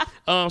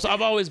saying, So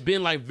I've always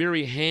been like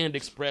very hand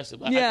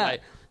expressive. Yeah.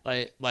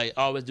 I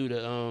always do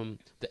the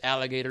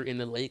alligator in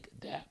the lake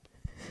dap.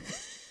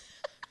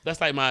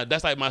 That's like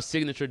my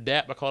signature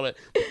dap. I call it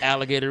the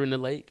alligator in the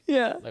lake.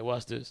 Yeah. Like,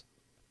 watch this.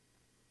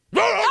 You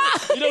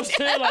know what I'm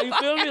saying? Like, you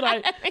feel me?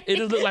 Like, it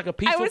just looked like a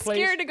peaceful place. I was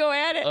scared to go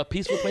at it. A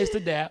peaceful place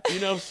to dap. You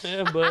know what I'm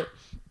saying? But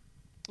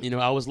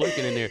I was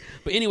lurking in there.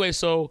 But anyway,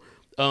 so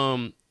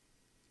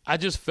I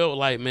just felt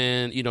like,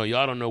 man,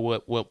 y'all don't know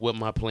what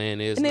my plan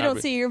is. And they don't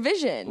see your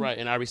vision. Right.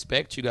 And I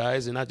respect you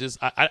guys. And I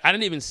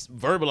didn't even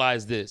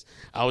verbalize this.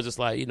 I was just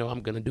like,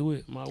 I'm going to do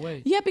it my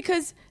way. Yeah,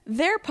 because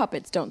their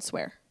puppets don't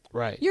swear.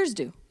 Right. Yours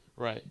do.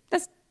 Right.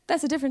 That's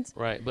the difference.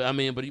 Right. But I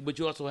mean, but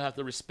you also have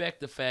to respect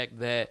the fact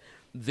that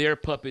their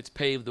puppets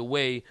paved the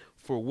way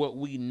for what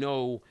we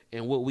know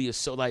and what we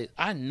associate. Like,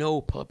 I know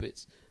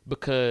puppets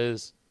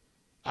because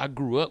I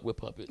grew up with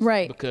puppets.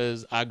 Right.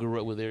 Because I grew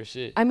up with their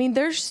shit. I mean,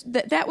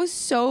 that was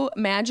so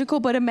magical.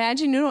 But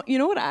imagine, you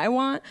know what I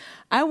want?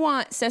 I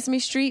want Sesame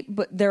Street,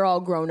 but they're all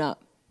grown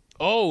up.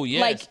 Oh,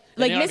 yes.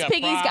 Like Miss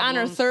Piggy's on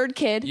her third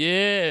kid.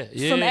 Yeah.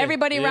 From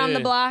everybody around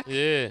the block.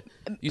 Yeah.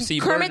 You see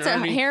Kermit's a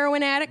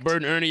heroin addict. Bert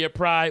and Ernie at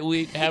Pride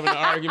Week having an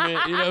argument.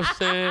 You know what I'm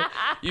saying?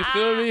 You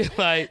feel me?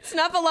 Like,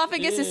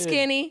 Snuffleupagus is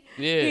skinny.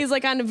 Yeah. He's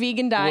like on a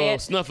vegan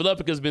diet. Well,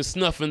 Snuffleupagus been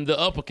snuffing the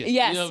uppercut.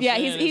 Yes, you know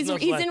he's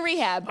like, in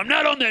rehab. I'm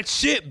not on that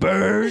shit,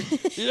 Bird.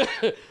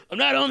 I'm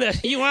not on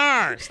that. You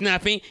are,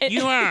 Snuffy.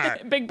 You are.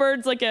 Big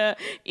Bird's like a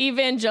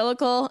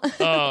evangelical. Big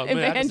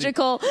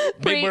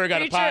Bird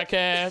got a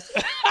podcast.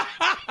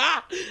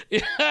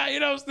 Yeah, you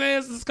know what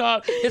I'm saying?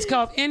 It's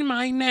called In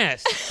My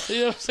Nest. You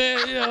know what I'm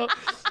saying?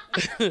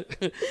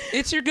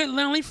 It's your good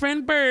lonely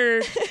friend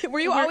Bird. Were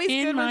you always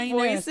good with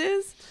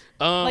voices?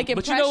 Like impressions?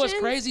 But you know what's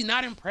crazy?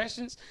 Not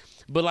impressions,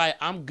 but like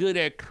I'm good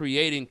at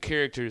creating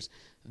characters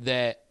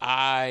that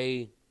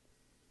I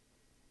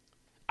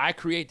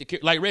create the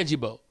like Reggie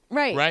Bo.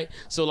 Right. Right?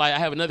 So like I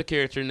have another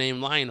character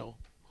named Lionel,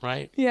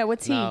 right? Yeah,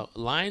 what's he? Now,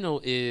 Lionel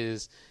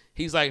he's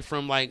like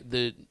from like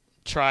the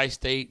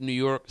tri-state New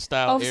York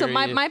style area. So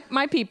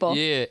my people.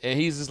 Yeah, and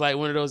he's just like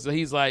one of those,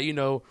 he's like,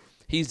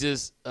 he's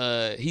just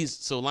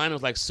so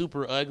Lionel's like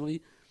super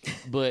ugly,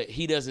 but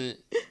he doesn't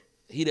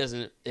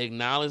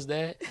acknowledge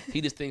that. He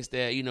just thinks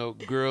that,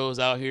 girls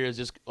out here is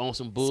just on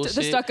some bullshit.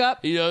 They're stuck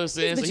up. You know what I'm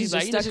saying? So he's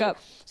like, stuck up.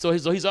 So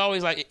he's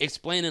always like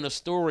explaining a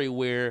story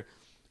where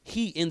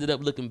he ended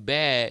up looking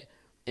bad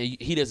and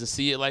he doesn't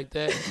see it like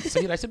that. So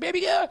he's like, so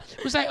baby girl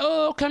was like,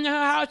 oh, come to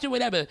her house or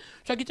whatever.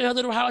 So I get to her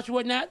little house or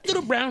whatnot.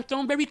 Little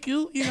brownstone, very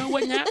cute,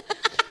 whatnot.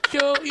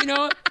 So,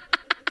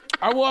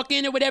 I walk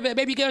in or whatever.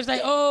 Baby girl's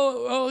like,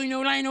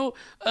 Lionel,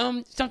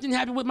 something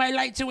happened with my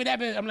lights or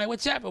whatever. I'm like,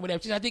 what's up or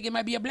whatever? She's like, I think it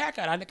might be a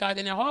blackout. I look out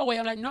in the hallway.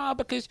 I'm like, no,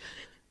 because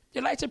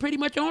the lights are pretty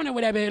much on or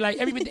whatever. Like,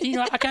 everything,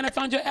 I kind of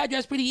found your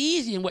address pretty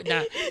easy and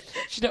whatnot.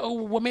 She's like,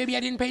 oh, well, maybe I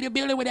didn't pay the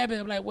bill or whatever.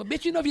 I'm like, well,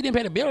 bitch, if you didn't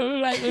pay the bill,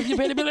 like, if you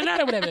paid the bill or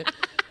not or whatever.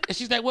 And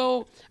she's like,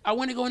 well, I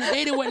want to go on a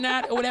date or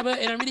whatnot or whatever,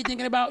 and I'm really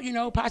thinking about,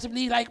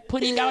 possibly, like,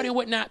 putting out and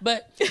whatnot.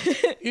 But,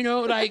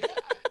 like,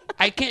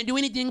 I can't do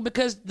anything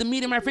because the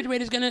meat in my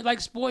refrigerator is gonna like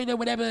spoil or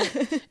whatever.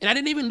 And I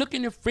didn't even look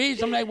in the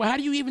fridge. I'm like, well,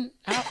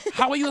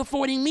 how are you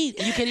affording meat?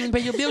 And you can't even pay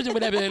your bills or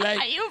whatever. Like,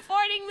 Are you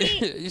affording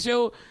meat?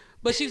 So,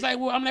 but she's like,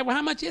 well, I'm like, well,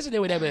 how much is it or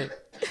whatever?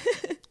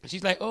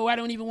 She's like, oh, I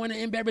don't even want to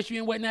embarrass you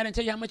and whatnot and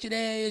tell you how much it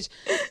is.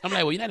 I'm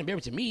like, well, you're not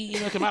embarrassing me, you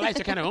know, because my lights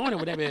are kind of on or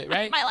whatever,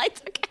 right? My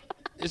lights are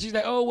And she's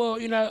like, oh, well,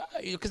 you know,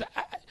 because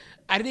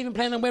I didn't even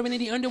plan on wearing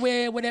any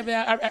underwear or whatever.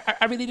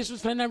 I really just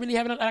was planning on really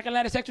having like a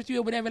lot of sex with you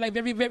or whatever, like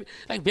very,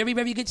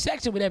 very good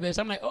sex or whatever.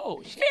 So I'm like, oh,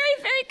 shit.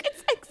 very, very good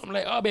sex. I'm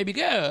like, oh, baby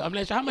girl. I'm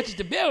like, so how much is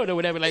the bill or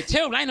whatever? Like,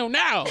 tell me, I know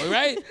now,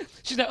 right?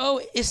 She's like,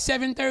 oh, it's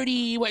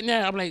 $730. What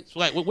now? I'm like, so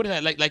like, what is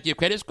that? Like your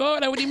credit score?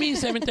 Like, what do you mean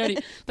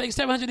 $730? Like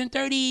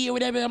 $730 or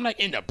whatever. I'm like,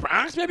 in the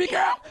Bronx, baby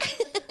girl?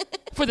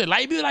 For the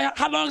light bill? Like,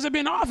 how long has it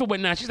been off or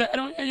whatnot? She's like, I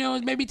don't, you know,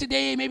 maybe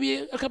today, maybe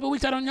a couple of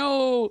weeks, I don't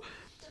know.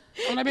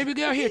 I'm like, baby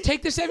girl, here,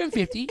 take the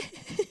 $750.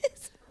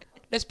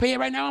 Let's pay it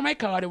right now on my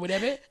card or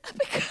whatever. Oh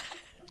my God.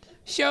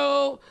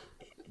 So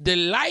the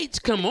lights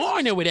come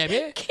on or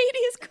whatever. Katie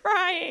is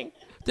crying.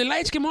 The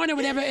lights come on or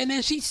whatever, and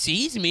then she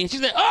sees me and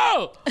she's like,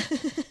 oh.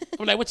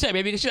 I'm like, what's up,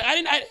 baby?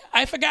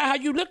 I forgot how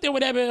you looked or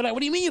whatever. Like, what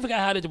do you mean you forgot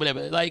how to do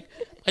whatever? Like,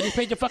 I just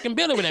paid your fucking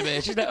bill or whatever.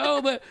 She's like,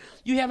 oh, but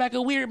you have like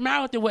a weird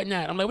mouth or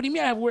whatnot. I'm like, what do you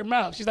mean I have a weird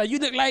mouth? She's like, you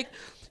look like,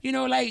 you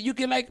know, like you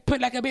can like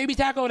put like a baby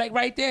taco like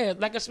right there,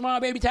 like a small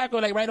baby taco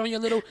like right on your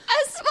little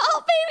A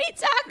small baby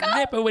taco.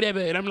 lip or whatever.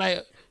 And I'm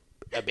like,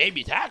 a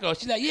baby taco?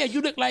 She's like, yeah,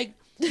 you look like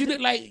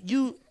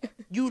you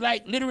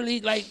like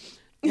literally like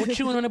were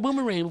chewing on a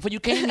boomerang before you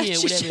came here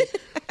or whatever.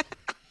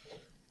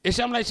 And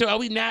so I'm like, so are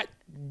we not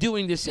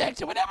doing the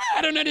sex or whatever?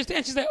 I don't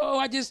understand. She's like, oh,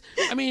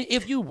 I mean,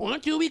 if you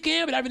want to, we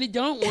can, but I really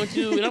don't want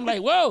to. And I'm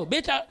like, whoa,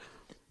 bitch,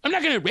 I'm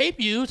not going to rape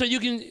you so you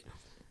can.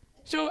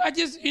 So I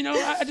just, you know,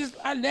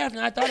 I left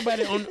and I thought about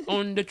it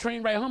on the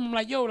train ride home. I'm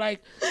like, yo,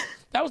 like,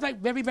 that was like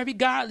very, very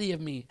godly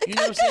of me. You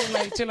know what I'm saying?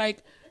 Like, to like,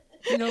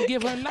 you know,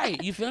 give her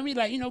light. You feel me?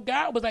 Like, you know,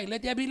 God was like,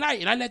 let there be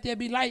light. And I let there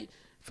be light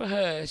for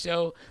her.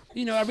 So,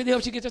 you know, I really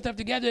hope she gets her stuff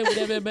together or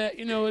whatever. But,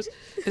 you know, it's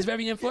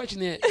very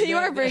unfortunate. You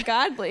are very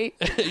godly.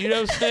 You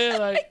know what I'm saying?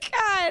 Like, oh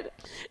my God.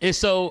 And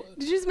so.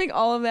 Did you just make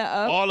all of that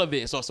up? All of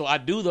it. So I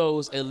do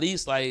those at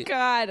least like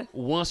God.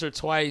 once or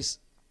twice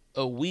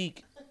a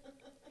week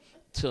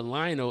to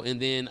Lionel.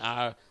 And then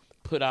I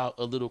put out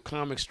a little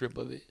comic strip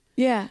of it.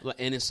 Yeah.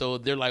 And so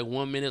they're like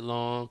 1 minute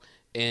long.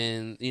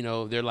 And, you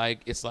know, they're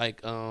like, it's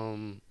like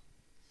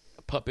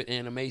puppet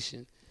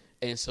animation.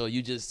 And so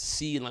you just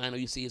see Lionel,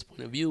 you see his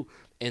point of view,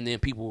 and then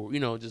people,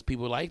 you know, just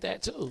people like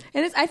that too.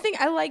 And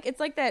it's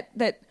like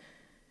that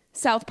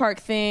South Park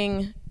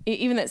thing,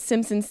 even that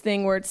Simpsons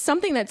thing, where it's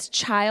something that's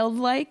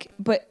childlike,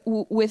 but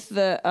with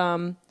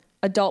the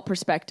adult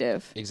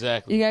perspective.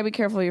 Exactly. You gotta be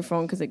careful of your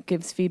phone because it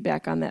gives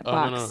feedback on that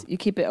box. No. You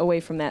keep it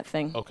away from that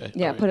thing. Okay.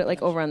 Yeah, right. put it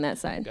like over on that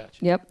side. Gotcha.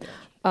 Yep.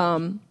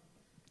 Gotcha.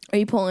 Are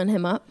you pulling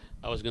him up?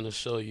 I was gonna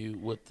show you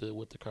what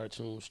the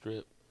cartoon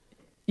strip.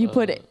 You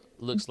put it.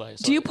 Looks like.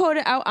 So Do you put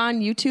it out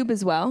on YouTube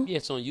as well? Yeah,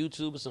 it's on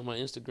YouTube. It's on my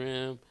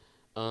Instagram.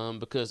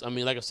 Because I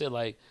mean, like I said,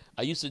 like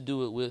I used to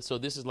do it with. So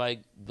this is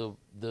like the.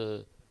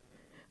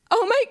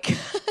 Oh my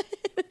God!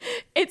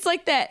 It's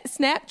like that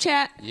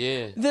Snapchat.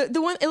 Yeah.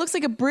 The one. It looks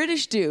like a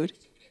British dude.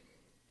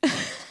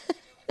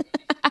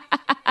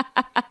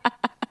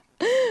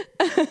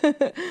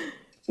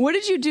 What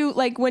did you do?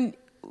 Like when.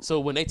 So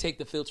when they take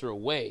the filter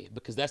away,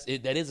 because that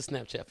is a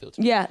Snapchat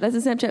filter. Yeah, that's a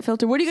Snapchat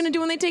filter. What are you going to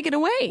do when they take it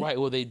away? Right,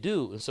 well, they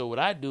do. And so what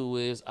I do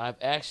is I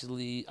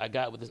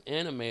got with this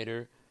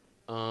animator.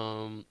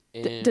 And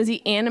Does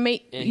he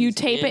animate? You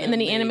tape it and then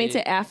he animates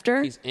it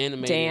after? He's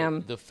animating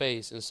Damn. the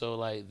face. And so,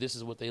 like, this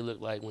is what they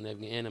look like when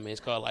they animate.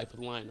 It's called Life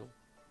with Lionel.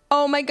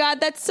 Oh, my God,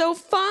 that's so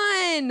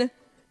fun.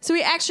 So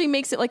he actually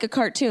makes it like a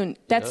cartoon.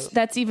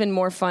 That's even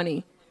more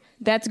funny.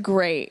 That's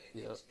great.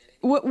 Yep.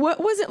 What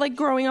was it like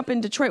growing up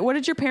in Detroit? What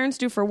did your parents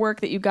do for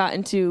work that you got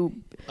into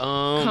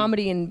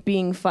comedy and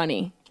being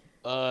funny?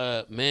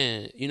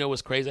 Man, you know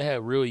what's crazy? I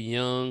had real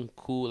young,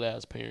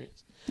 cool-ass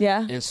parents.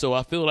 Yeah? And so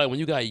I feel like when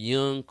you got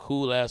young,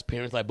 cool-ass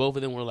parents, like both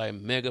of them were like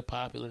mega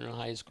popular in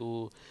high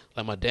school.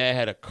 Like my dad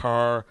had a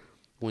car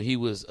when he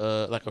was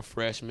like a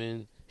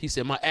freshman. He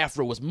said my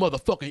afro was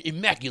motherfucking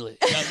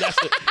immaculate.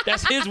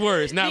 That's his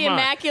words, not the mine.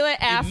 Immaculate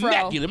afro.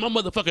 Immaculate, my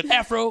motherfucking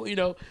afro, you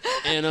know.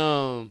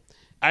 And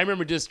I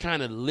remember just trying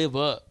to live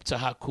up to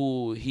how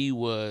cool he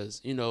was,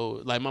 you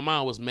know. Like my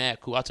mom was mad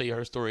cool. I'll tell you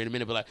her story in a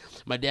minute, but like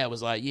my dad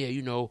was like, yeah,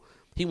 you know,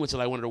 he went to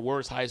like one of the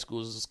worst high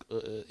schools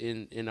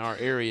in our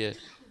area,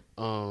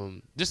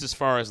 just as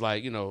far as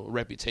like, you know,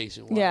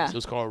 reputation wise. Yeah. It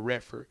was called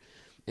Redford.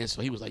 And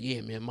so he was like,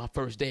 yeah, man, my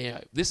first day,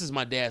 this is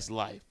my dad's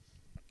life.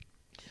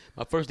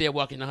 My first day of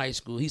walking to high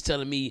school, he's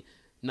telling me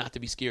not to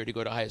be scared to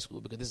go to high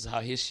school because this is how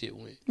his shit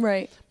went.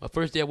 Right. My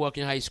first day of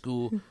walking high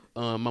school,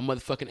 my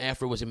motherfucking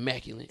afro was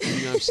immaculate.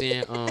 You know what I'm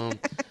saying?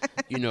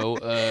 You know,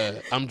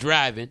 I'm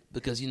driving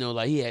because, you know,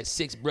 like he had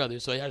 6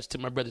 brothers, so I just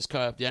took my brother's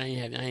car up there. I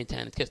ain't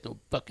time to catch no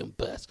fucking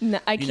bus. No,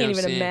 I you can't know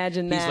even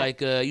imagine that. He's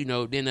like, you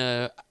know,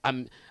 then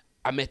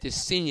I met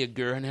this senior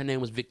girl, and her name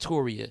was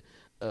Victoria.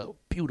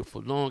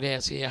 beautiful long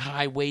ass hair,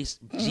 high waist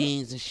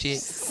jeans and shit.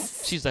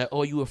 She's like,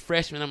 "Oh, you a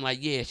freshman?" I'm like,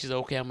 "Yeah." She's like,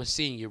 "Okay, I'm a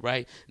senior,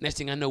 right?" Next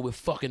thing I know, we're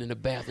fucking in the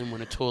bathroom on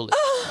the toilet.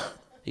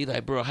 He's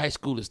like, "Bro, high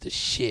school is the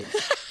shit."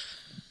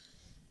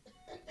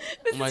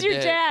 This is your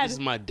dad. This is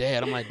my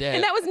dad. I'm like, "Dad."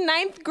 And that was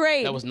 9th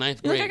grade. That was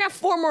 9th You're grade. like, I got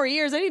 4 more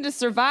years. I need to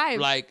survive.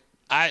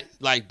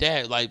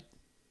 Dad,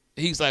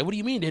 he's like, "What do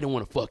you mean they don't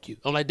want to fuck you?"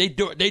 I'm like, they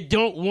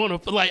don't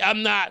want to, like,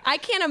 I'm not. I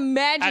can't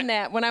imagine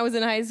that when I was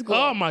in high school.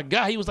 Oh my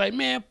God. He was like,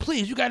 "Man,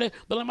 please, you gotta,"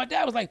 but like, my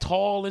dad was like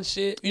tall and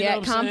shit. You know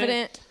what I'm confident.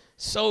 saying?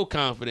 So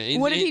confident.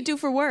 What did he do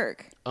for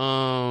work?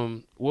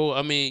 Well,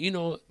 I mean, you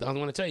know, I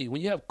want to tell you,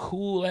 when you have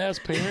cool ass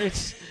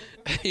parents,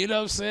 you know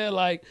what I'm saying?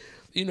 Like,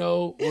 you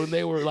know, when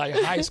they were like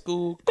high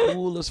school,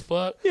 cool as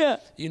fuck. Yeah.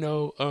 You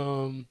know,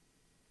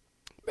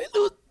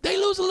 they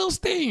lose a little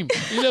steam.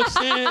 You know what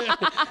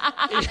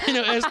I'm saying? You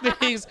know,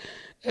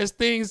 as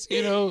things,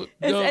 you know,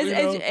 go,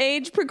 As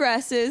age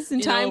progresses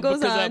and time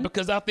goes on.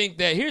 Because I think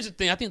that, here's the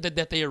thing, I think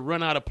that they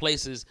run out of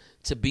places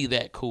to be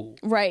that cool.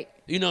 Right.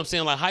 You know what I'm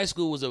saying? Like, high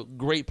school was a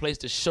great place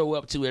to show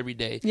up to every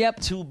day. Yep.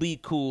 To be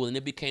cool, and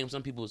it became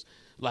some people's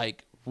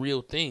like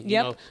real thing. You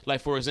Yep. know,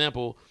 like for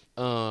example,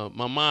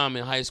 my mom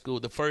in high school,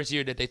 the first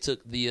year that they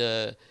took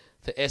the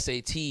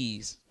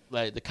SATs,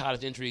 like the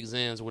college entry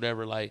exams or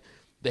whatever, like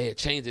they had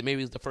changed it.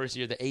 Maybe it was the first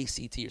year the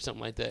ACT or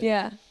something like that.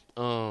 Yeah.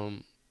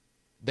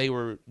 They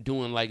were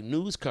doing like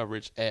news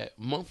coverage at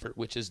Mumford,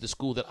 which is the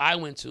school that I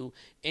went to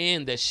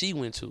and that she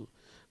went to.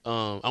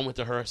 I went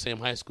to her same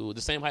high school,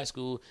 the same high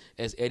school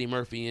as Eddie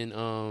Murphy in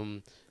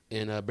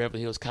Beverly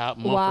Hills Cop.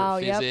 Mumford, Wow,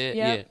 Phys yep, Ed.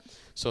 yep. Yeah.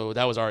 So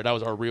that was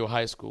our real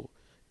high school,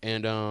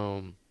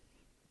 and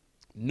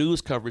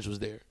news coverage was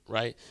there.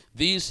 Right,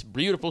 these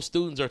beautiful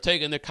students are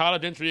taking their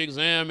college entry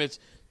exam.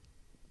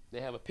 They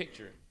have a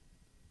picture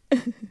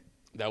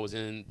that was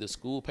in the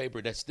school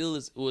paper that still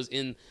was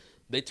in.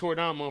 They tore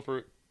down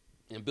Mumford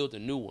and built a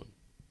new one,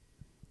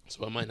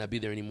 so I might not be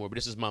there anymore. But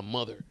this is my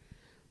mother.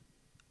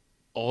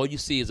 All you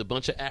see is a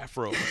bunch of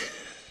afros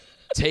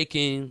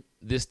taking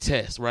this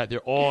test, right? They're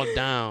all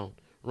down,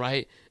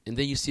 right? And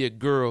then you see a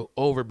girl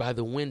over by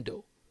the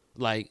window,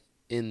 like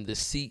in the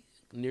seat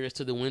nearest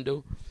to the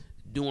window,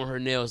 doing her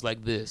nails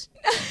like this.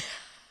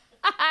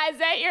 Is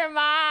that your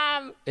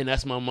mom? And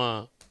that's my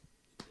mom.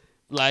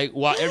 Like,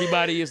 while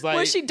everybody is like...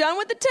 Was she done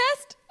with the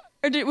test?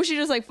 Or was she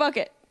just like, fuck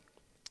it?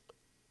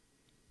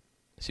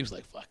 She was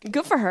like, fuck it.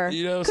 Good for her.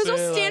 You know what I'm Because those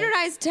saying?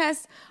 standardized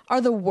tests are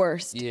the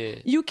worst. Yeah.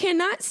 You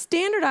cannot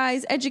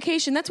standardize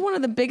education. That's one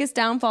of the biggest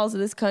downfalls of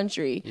this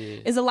country,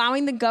 is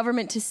allowing the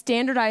government to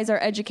standardize our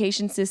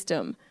education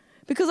system.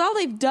 Because all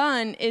they've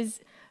done is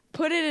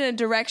put it in a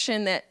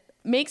direction that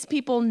makes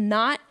people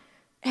not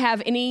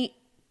have any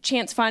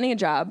chance finding a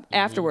job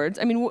afterwards.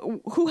 I mean,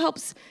 who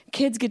helps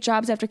kids get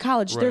jobs after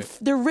college? Right.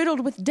 They're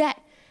riddled with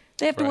debt.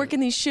 They have to Right. work in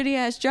these shitty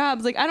ass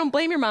jobs. Like, I don't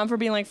blame your mom for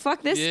being like,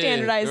 fuck this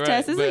standardized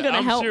test. This isn't going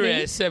to help I'm sure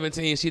me. at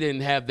 17 she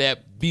didn't have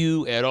that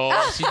view at all.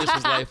 She just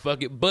was like,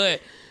 fuck it.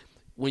 But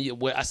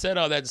when I said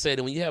all that to say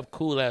that when you have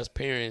cool ass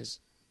parents,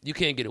 you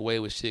can't get away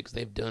with shit because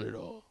they've done it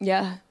all.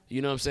 Yeah.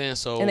 You know what I'm saying?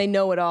 So And they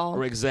know it all.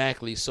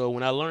 Exactly. So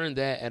when I learned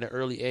that at an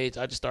early age,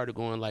 I just started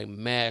going like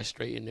mad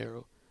straight and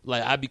narrow.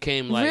 Like, I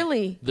became like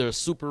Really? the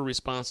super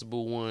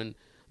responsible one,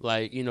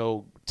 like, you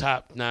know,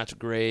 top notch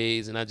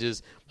grades. And I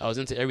was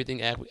into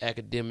everything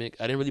academic.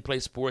 I didn't really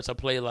play sports. I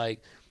play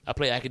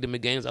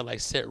academic games. I like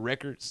set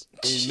records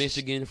in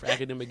Michigan for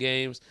academic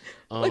games.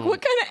 Like,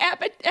 what kind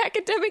of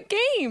academic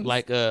games?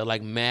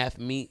 Like math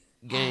meet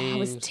games. I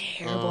was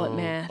terrible at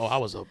math. I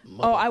was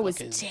I was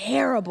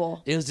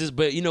terrible. It was just,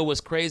 but you know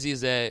what's crazy is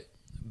that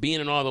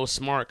being in all those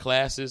smart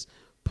classes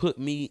put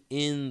me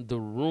in the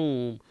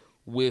room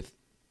with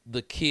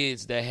the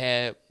kids that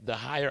had the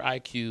higher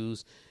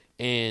IQs,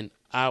 and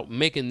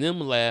making them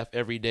laugh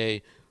every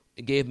day.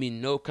 It gave me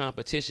no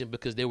competition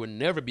because there would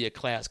never be a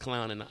class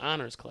clown in the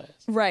honors class.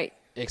 Right.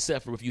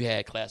 Except for if you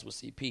had class with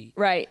CP.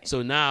 Right.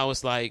 So now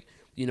it's like,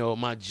 you know,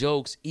 my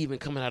jokes, even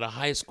coming out of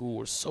high school,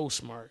 were so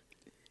smart.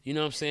 You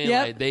know what I'm saying?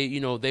 Yep.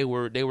 Like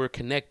they were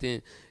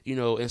connecting, you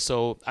know, and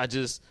so I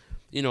just,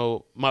 you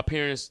know, my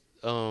parents,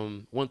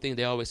 one thing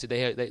they always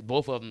said,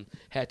 both of them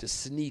had to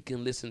sneak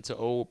and listen to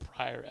old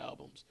Pryor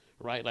albums,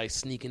 right? Like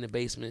sneak in the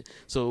basement.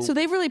 So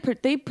they really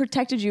they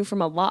protected you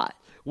from a lot.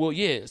 Well,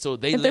 yeah. So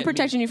If they're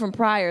protecting you from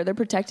Pryor, they're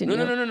protecting you.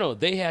 No.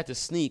 They had to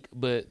sneak,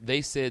 but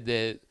they said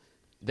that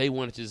they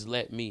wanted to just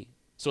let me.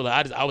 So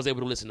like, I was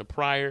able to listen to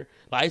Pryor.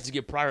 Like, I used to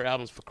get Pryor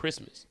albums for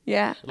Christmas.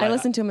 Yeah, Like, I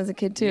listened to him as a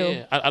kid too.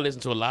 Yeah, I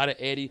listened to a lot of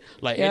Eddie.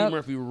 Like, Yep. Eddie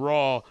Murphy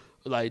Raw,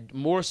 like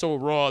more so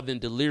Raw than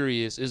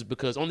Delirious, is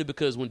because when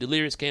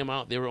Delirious came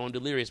out, they were on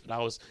Delirious, but I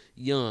was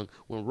young.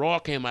 When Raw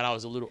came out, I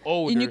was a little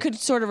older. And you could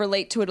sort of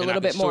relate to it a and little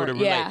I could bit more. sort of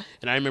relate. Yeah.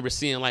 And I remember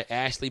seeing like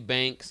Ashley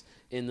Banks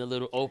in the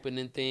little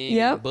opening thing,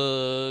 Yep.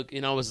 Bug,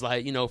 and I was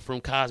like, you know, from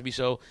Cosby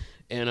Show,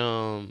 and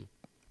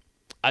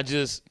I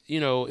just, you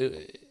know,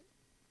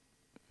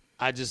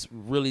 I just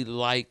really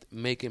liked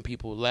making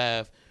people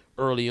laugh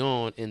early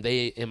on, and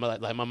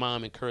like my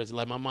mom encouraged.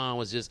 Like my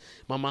mom is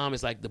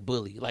like the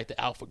bully, like the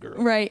alpha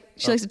girl. Right.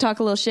 She likes to talk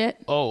a little shit.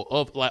 Oh,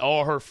 of like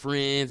all her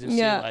friends and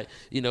shit. Like,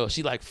 you know,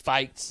 she like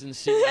fights and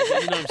shit. Like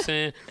that, you know what I'm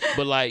saying?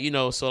 But like, you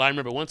know, so I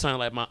remember one time,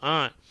 like my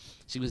aunt,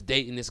 she was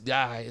dating this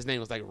guy. His name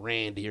was like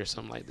Randy or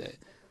something like that.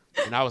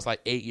 And I was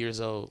like 8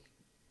 years old.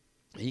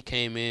 He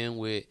came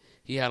in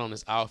he had on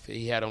this outfit.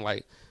 He had on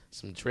like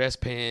some dress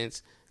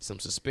pants, some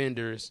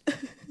suspenders,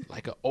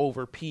 like an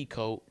over pea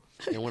coat,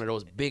 and one of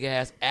those big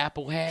ass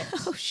apple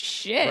hats. Oh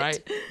shit!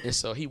 Right, and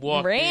so he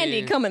walked.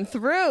 Randy coming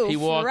through. He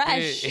walked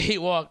fresh. in. He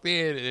walked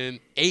in, and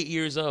 8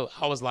 years old,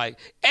 I was like,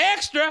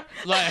 extra,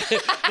 like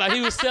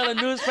he was selling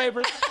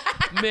newspapers.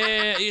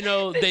 Man, you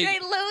know they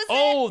lose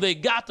it? They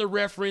got the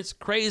reference,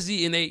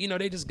 crazy, and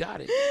they just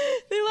got it.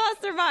 They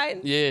lost their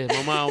mind. Yeah,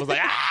 my mom was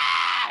like,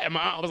 and my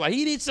aunt was like,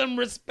 he needs some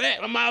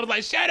respect. My mom was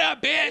like, shut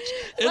up, bitch.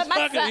 Let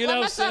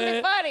my son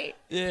be funny.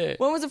 Yeah.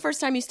 When was the first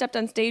time you stepped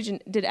on stage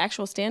and did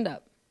actual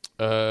stand-up?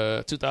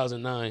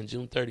 2009,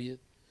 June 30th.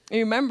 You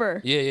remember?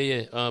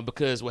 Yeah.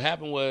 Because what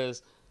happened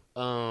was,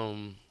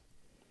 you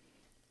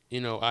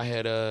know, I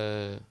had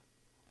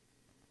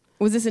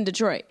Was this in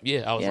Detroit?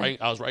 Yeah,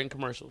 I was writing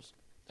commercials.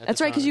 That's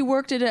right, because you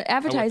worked at an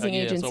advertising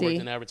agency. So I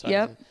worked in advertising.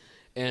 Yep.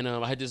 And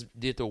I had just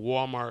did the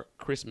Walmart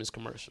Christmas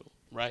commercial,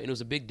 right? And it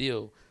was a big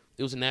deal.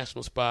 It was a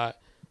national spot,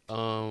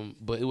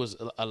 but it was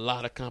a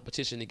lot of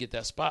competition to get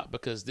that spot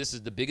because this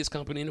is the biggest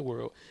company in the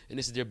world, and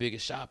this is their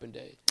biggest shopping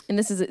day. And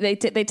this is they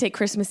take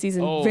Christmas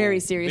season very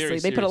seriously.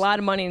 They put a lot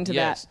of money into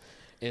that.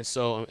 And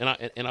so,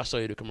 and I'll show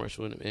you the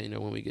commercial, you know,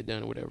 when we get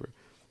done or whatever.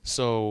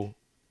 So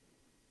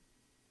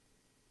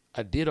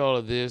I did all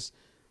of this.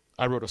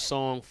 I wrote a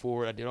song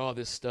for it. I did all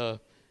this stuff,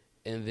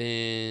 and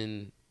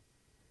then,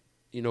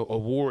 you know,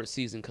 award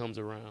season comes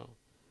around,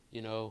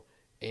 you know,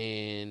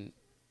 and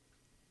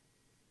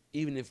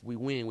even if we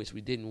win, which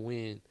we didn't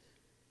win,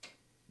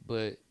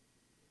 but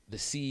the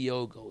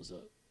CEO goes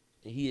up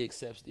and he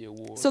accepts the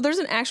award. So there's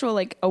an actual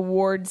like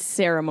award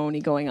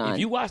ceremony going on. If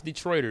you watch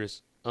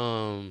Detroiters,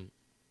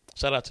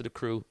 shout out to the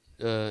crew,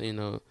 you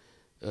know,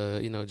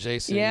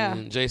 Jason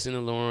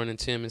and Lauren and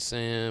Tim and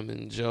Sam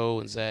and Joe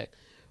and Zach.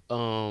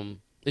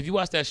 If you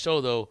watch that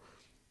show though,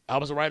 I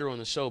was a writer on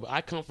the show, but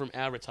I come from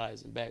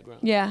advertising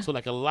background. Yeah. So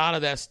like a lot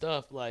of that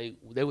stuff, like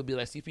they would be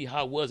like, CP,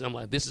 how was it? I'm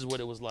like, this is what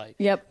it was like.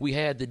 Yep. We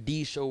had the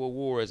D Show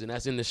Awards, and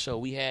that's in the show.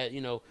 We had, you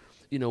know,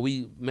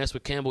 we messed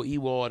with Campbell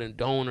Ewald and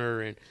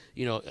Donor, and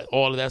you know,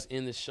 all of that's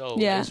in the show.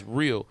 Yeah. It's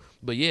real.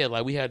 But yeah,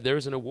 like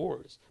there's an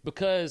awards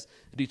because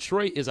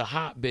Detroit is a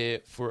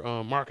hotbed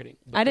for marketing.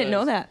 I didn't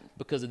know that.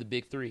 Because of the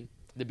Big Three.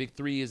 The Big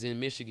Three is in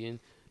Michigan,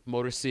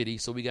 Motor City.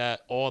 So we got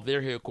all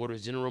their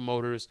headquarters, General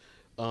Motors,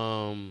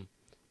 Ford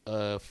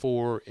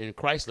and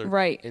Chrysler,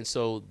 right? And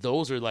so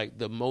those are like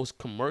the most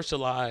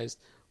commercialized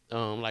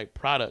like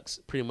products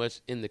pretty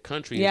much in the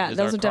country. Yeah,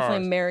 those are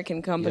definitely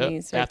American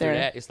companies. Yep. Right After there.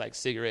 that, it's like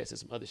cigarettes and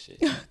some other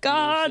shit.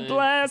 God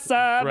bless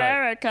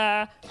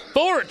America. Right.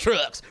 Ford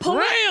trucks,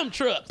 Ram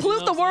trucks,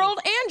 pollute the world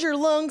and your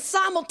lungs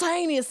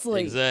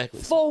simultaneously.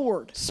 Exactly.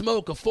 Ford,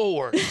 smoke a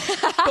Ford.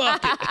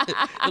 Fuck it.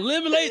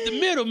 Eliminate the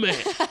middleman.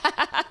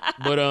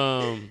 But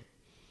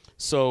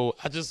so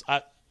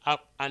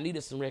I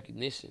needed some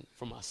recognition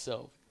for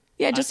myself.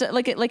 Yeah, just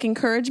like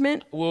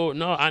encouragement. Well,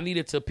 no, I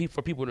needed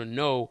for people to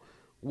know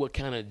what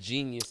kind of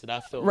genius that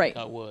I felt right.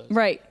 like I was.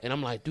 Right. And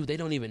I'm like, dude, they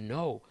don't even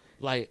know.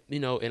 Like, you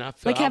know, and I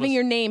felt like having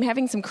your name,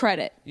 having some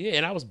credit. Yeah,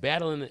 and I was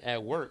battling it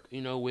at work,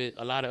 you know, with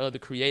a lot of other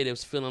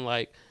creatives feeling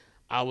like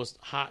I was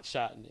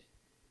hot-shotting it.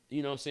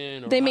 You know what I'm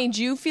saying? They made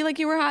you feel like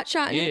you were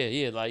hot-shotting it?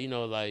 Yeah, like,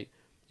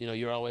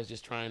 you're always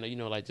just trying to, you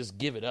know, like, just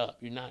give it up.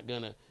 You're not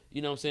gonna,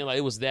 you know what I'm saying? Like,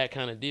 it was that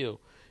kind of deal.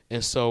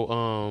 And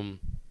so,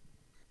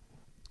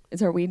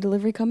 is our weed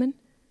delivery coming?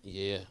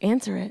 Yeah.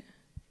 Answer it.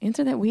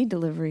 Answer that weed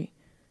delivery.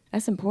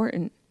 That's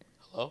important.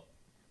 Hello?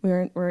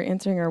 We're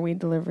answering our weed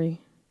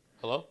delivery.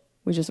 Hello?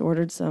 We just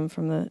ordered some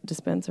from the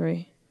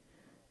dispensary.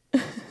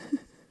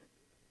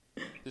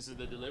 This is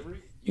the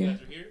delivery? You guys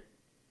are here?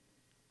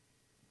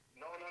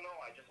 No.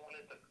 I just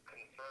wanted to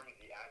confirm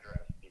the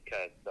address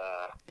because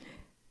I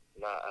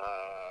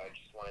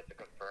just wanted to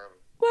confirm.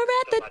 We're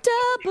at the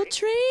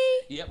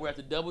DoubleTree. Yeah, we're at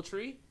the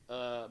DoubleTree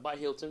by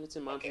Hilton. It's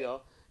in Montreal.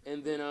 Okay.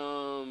 And then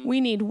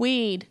we need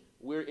weed.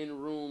 We're in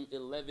room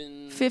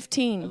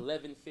 1115.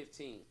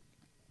 1115.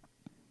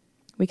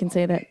 We can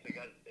say that.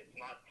 Because it's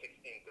not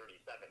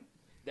 1637.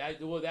 That's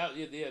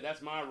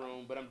my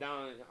room, but I'm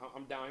down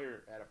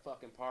here at a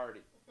fucking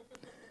party.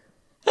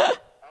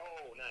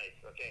 Oh, nice.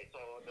 Okay,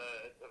 so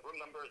the room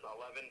number is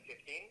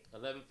 1115.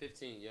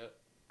 1115. Yep.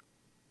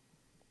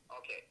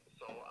 Okay,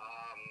 so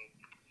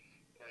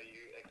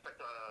you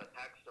expect a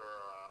text or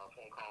a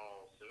phone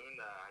call soon?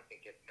 I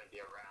think it's gonna be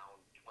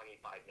around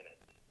 25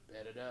 minutes.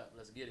 Bet it up.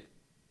 Let's get it.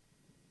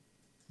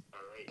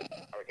 All right.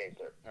 Okay,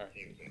 sir. All right.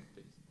 See you soon.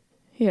 Peace.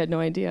 He had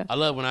no idea. I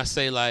love when I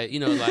say like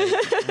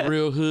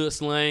real hood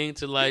slang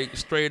to like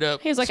straight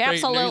up. He's like, straight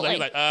absolutely. He's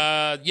like,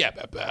 yeah.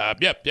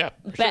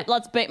 Bet,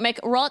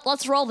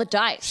 let's roll the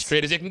dice.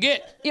 Straight as it can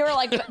get. You were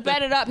like,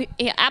 bet it up.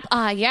 Yeah,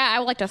 I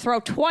would like to throw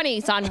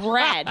 20s on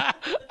red.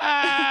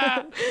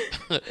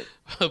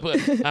 But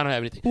I don't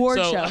have anything. Ward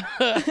so,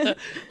 show.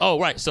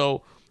 Oh, right.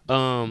 So,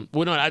 well,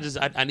 no,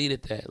 I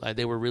needed that. Like,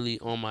 they were really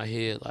on my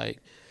head.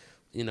 Like,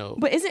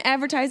 But isn't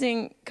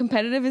advertising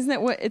competitive? Isn't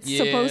that what it's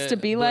supposed to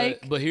be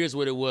like? But here's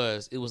what it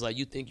was. It was like,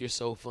 you think you're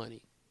so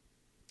funny.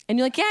 And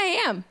you're like, yeah,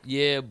 I am.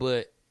 Yeah,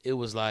 but it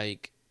was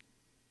like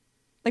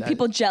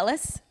people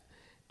jealous?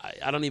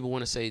 I don't even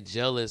want to say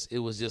jealous. It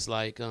was just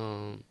like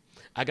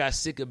I got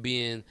sick of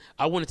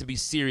I wanted to be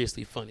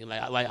seriously funny.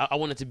 Like I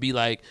wanted to be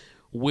like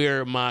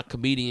wear my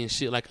comedian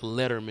shit like a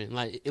Letterman.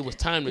 Like it was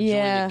time to join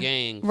the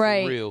gang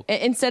for real.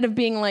 Instead of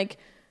being like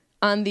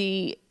on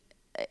the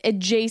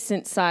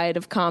adjacent side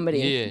of comedy.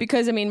 Yeah.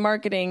 Because I mean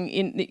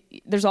marketing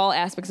there's all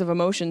aspects of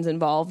emotions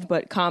involved,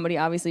 but comedy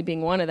obviously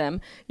being one of them.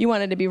 You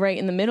wanted to be right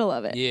in the middle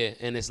of it. Yeah,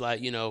 and it's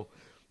like,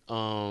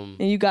 and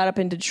you got up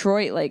in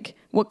Detroit, like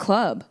what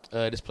club?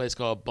 This place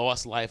called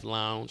Boss Life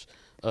Lounge.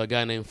 A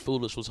guy named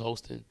Foolish was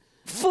hosting.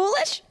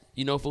 Foolish?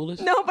 You know Foolish?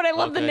 No, but I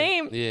love the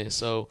name. Yeah,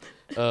 so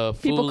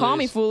people call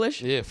me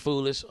Foolish. Yeah,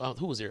 Foolish.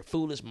 Who was there?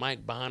 Foolish,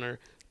 Mike Bonner,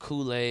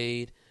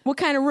 Kool-Aid. What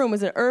kind of room?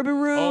 Was it an urban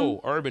room?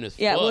 Oh, urban as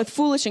fuck. Yeah, with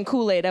Foolish and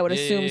Kool-Aid, I would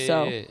assume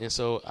so. Yeah. And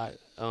so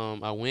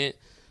I went,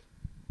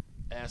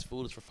 asked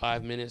Foolish for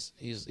 5 minutes.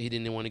 He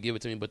didn't want to give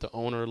it to me, but the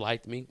owner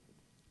liked me.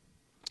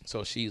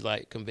 So she's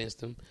like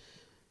convinced him.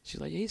 She's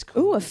like, yeah, he's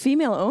cool. Ooh, a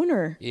female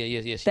owner.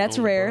 Yeah. That's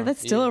rare.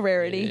 That's still a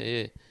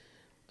rarity.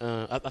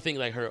 Yeah. I think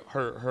like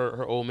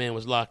her old man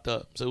was locked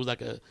up, so it was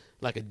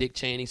like a Dick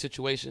Cheney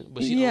situation.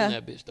 But she owned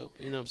that bitch though.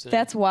 You know what I'm saying?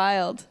 That's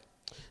wild.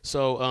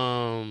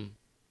 So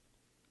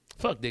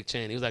fuck Dick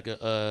Cheney. It was like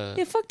a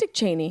fuck Dick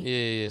Cheney.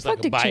 Yeah. It's fuck like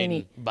a Dick Biden.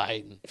 Cheney.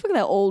 Biden. Fuck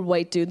that old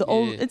white dude. The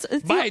old. It's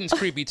Biden's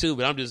creepy too,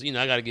 but I'm just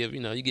I gotta give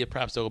you give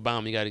props to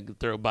Obama. You gotta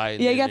throw Biden.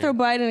 Yeah, you gotta throw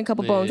Biden a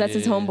couple bones. That's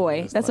his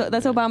homeboy.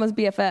 That's Obama's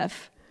BFF.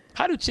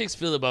 How do chicks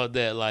feel about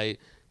that? Like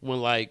when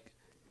like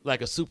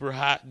a super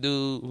hot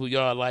dude who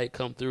y'all like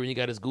come through and you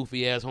got this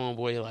goofy ass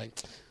homeboy, you're like,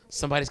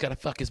 somebody's gotta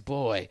fuck his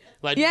boy.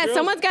 Like girls,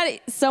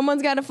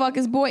 someone's gotta fuck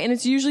his boy, and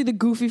it's usually the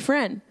goofy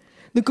friend.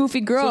 The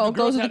goofy girl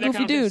goes with the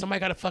goofy dude.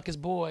 Somebody gotta fuck his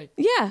boy.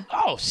 Yeah.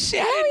 Oh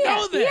shit! I didn't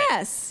know that.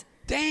 Yes.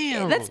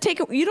 Damn.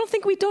 You don't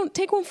think we don't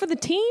take one for the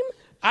team?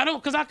 I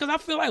don't, cause I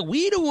feel like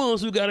we the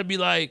ones who gotta be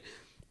like,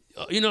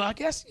 I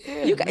guess,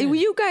 yeah.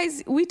 You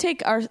guys, we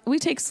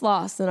take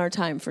sloths in our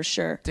time for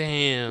sure.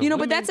 Damn.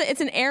 But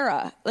it's an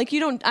era. Like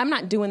I'm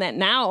not doing that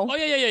now. Oh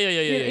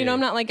yeah. I'm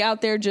not like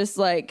out there just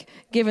like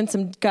giving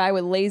some guy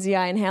with lazy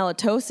eye and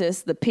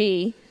halitosis the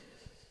pee.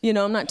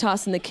 I'm not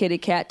tossing the kitty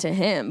cat to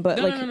him, but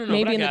no,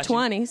 maybe but in the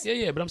 20s.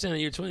 Yeah, but I'm saying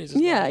in your 20s.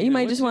 Yeah, like, you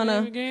might just want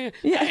to.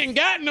 Yeah. I ain't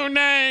got no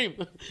name.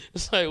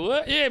 It's like,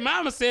 what? Yeah,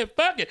 mama said,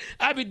 fuck it.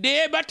 I'll be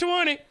dead by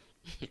 20.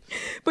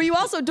 But you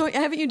also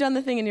haven't you done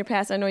the thing in your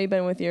past? I know you've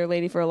been with your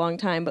lady for a long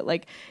time, but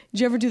like,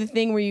 did you ever do the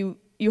thing where you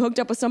hooked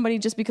up with somebody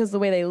just because of the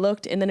way they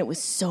looked, and then it was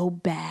so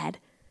bad?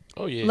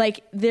 Oh yeah.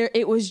 Like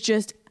it was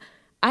just.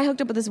 I hooked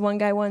up with this one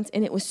guy once,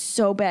 and it was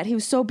so bad. He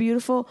was so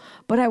beautiful,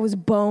 but I was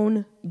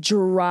bone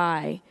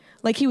dry.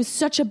 Like he was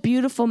such a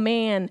beautiful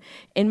man,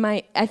 and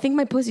I think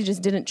my pussy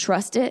just didn't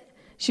trust it.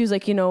 She was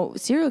like,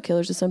 serial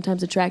killers are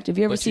sometimes attractive.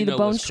 You ever see the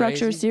bone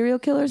structure of serial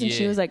killers? And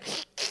she was like,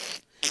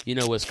 you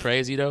know what's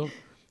crazy though?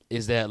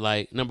 Is that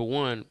like, number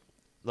one,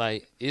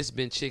 like it's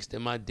been chicks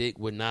that my dick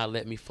would not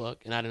let me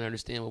fuck, and I didn't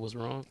understand what was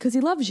wrong. Because he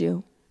loves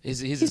you.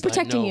 He's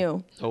protecting like,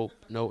 you.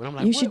 No. And I'm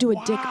like, you should do a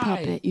why? dick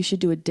puppet. You should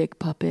do a dick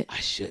puppet. I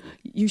shouldn't.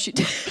 You should.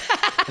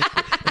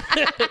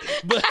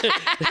 But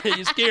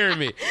you're scaring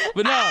me.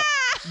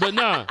 But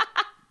no.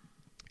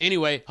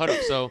 Anyway, hold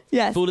up. So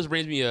yes. Foolish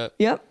brings me up.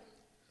 Yep.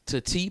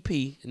 To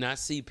TP, not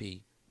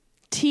CP.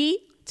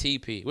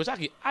 TP, which I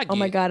get. Oh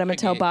my God, I'm gonna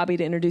tell Bobby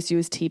to introduce you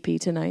as TP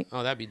tonight.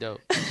 Oh, that'd be dope.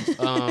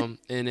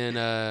 And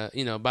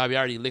then Bobby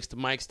already licks the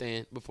mic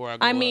stand before I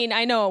go.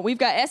 I know we've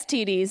got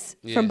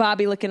STDs from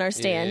Bobby licking our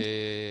stand.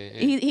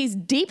 Yeah. He's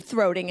deep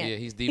throating it. Yeah,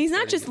 he's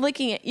not just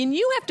licking it, and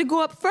you have to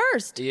go up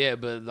first. Yeah,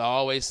 but I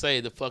always say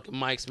the fucking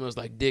mic smells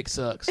like dick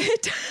sucks,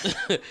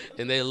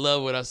 and they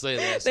love when I say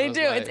that. So they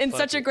do. Like, it's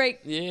such a great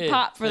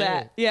pop for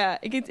that. Yeah,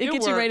 it gets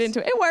you right into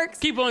it. It works.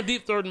 Keep on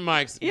deep throating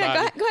mics. Yeah,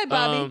 Bobby. go ahead,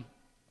 Bobby.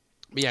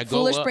 Yeah,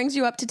 Foolish brings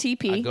you up to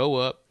TP. I go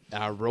up,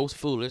 I roast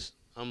Foolish.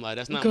 I'm like,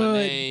 that's not my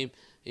name,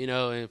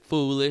 and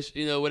Foolish,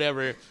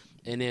 whatever.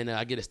 And then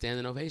I get a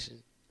standing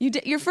ovation. You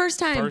did your first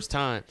time. First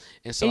time,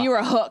 and so you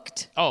were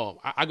hooked. Oh,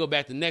 I go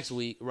back the next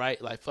week,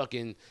 right? Like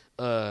fucking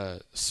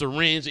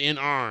syringe in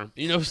arm.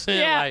 You know what I'm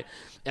saying? Yeah. Like,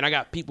 and I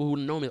got people who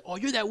know me. Oh,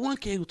 you're that one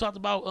kid who talked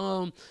about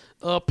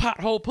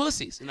pothole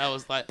pussies, and I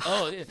was like,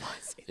 oh yeah,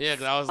 yeah.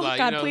 Cause I was like,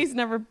 God, please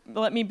never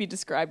let me be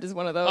described as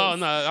one of those. Oh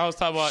no, I was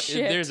talking about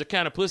there's a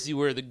kind of pussy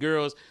where the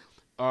girls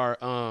are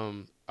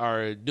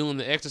are doing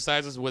the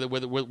exercises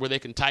where they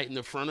can tighten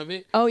the front of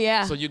it. Oh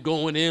yeah. So you're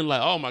going in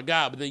like, oh my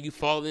God, but then you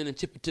fall in and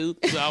chip your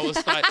tooth. So I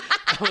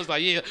was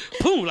like, yeah,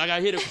 boom, like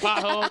I hit a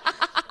pothole.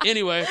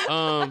 Anyway,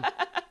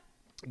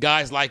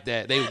 guys like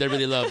that. They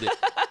really loved it.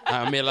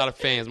 I made a lot of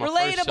fans. My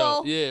Relatable. first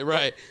show. Yeah,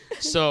 right.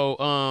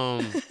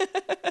 So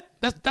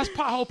that's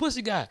pothole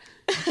pussy guy.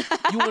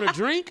 You want a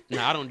drink?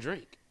 No, I don't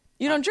drink.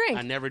 You don't drink?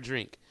 I never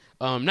drink.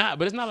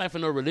 But it's not like for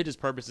no religious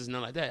purposes,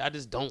 nothing like that. I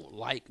just don't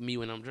like me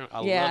when I'm drunk.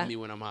 I love me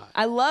when I'm high.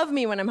 I love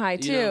me when I'm high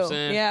too. You know what I'm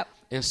saying? Yep.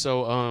 And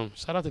so,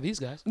 shout out to these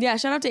guys. Yeah,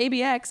 shout out to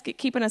ABX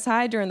keeping us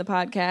high during the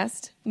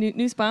podcast.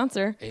 New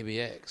sponsor.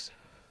 ABX.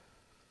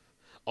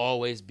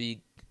 Always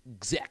be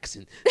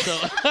Jackson.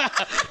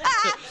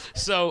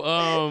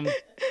 So,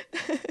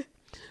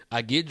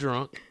 I get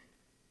drunk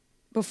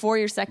Before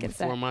your second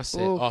set. before my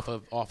set Ooh. off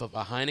of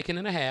a Heineken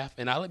and a half,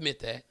 and I'll admit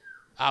that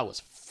I was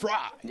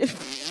fried. I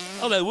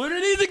was like, what are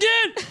these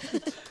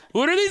again?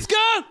 What are these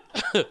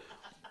called?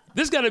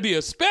 This got to be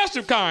a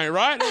special kind,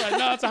 right? They're like,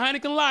 no, it's a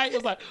Heineken Light.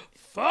 It's like,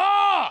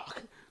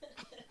 fuck.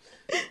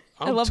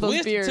 I'm love those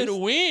twisted beers. to the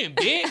wind,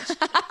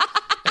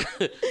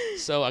 bitch.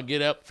 So I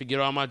get up, forget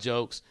all my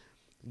jokes,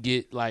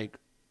 get like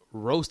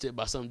roasted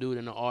by some dude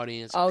in the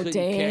audience. Oh, Couldn't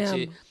damn. catch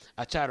it.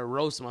 I tried to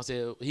roast him. I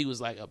said he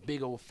was like a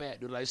big old fat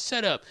dude. Like,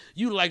 shut up.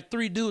 You like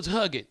 3 dudes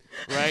hugging,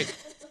 right?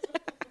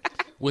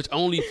 Which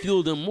only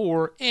fueled him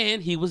more, and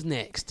he was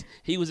next.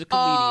 He was a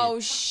comedian. Oh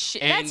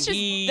shit! And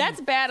That's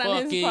bad on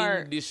his fucking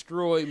part.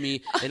 destroyed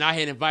me. And I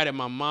had invited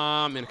my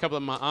mom and a couple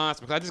of my aunts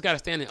because I just got to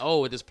stand in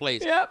O at this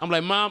place. Yep. I'm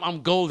like, Mom,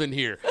 I'm golden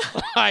here.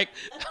 Like,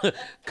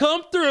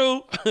 come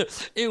through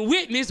and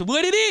witness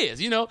what it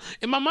is, you know.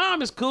 And my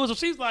mom is cool, so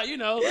she's like, you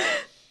know.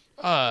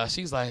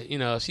 She's like, you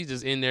know, she's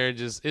just in there,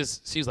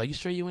 she's like, you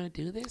sure you want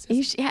to do this?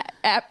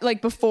 Like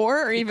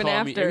before or He even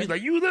called me, after? and he's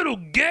like, you little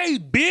gay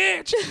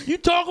bitch. You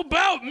talk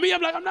about me.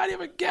 I'm like, I'm not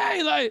even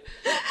gay. Like,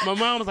 my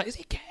mom was like, is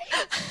he gay?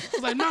 I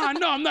was like, no,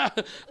 I'm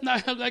not.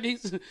 I'm like,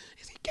 is he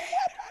gay?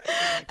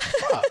 Like,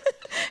 fuck.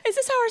 Is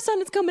this how our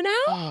son is coming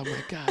out? Oh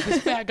my God,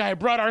 this fat guy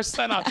brought our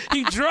son out.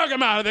 He drug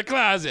him out of the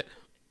closet.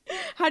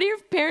 How do your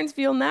parents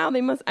feel now?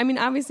 They must. I mean,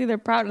 obviously they're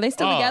proud. Are they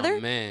still together?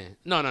 Oh man,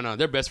 no,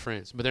 they're best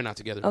friends, but they're not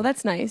together. Oh,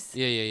 that's nice.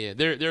 Yeah.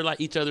 They're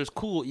like each other's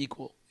cool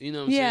equal. You know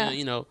what I'm saying?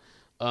 You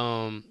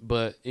know,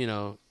 but you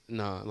know,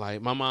 no,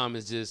 like my mom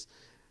is just,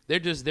 they're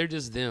just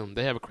them.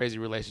 They have a crazy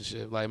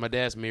relationship. Like my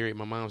dad's married,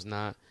 my mom's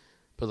not.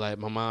 But like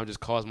my mom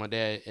just calls my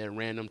dad at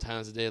random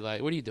times a day,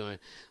 like, what are you doing?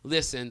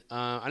 Listen,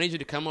 I need you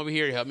to come over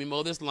here to help me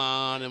mow this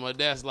lawn. And my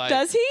dad's like,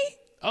 Does he?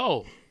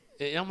 oh.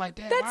 And I'm like,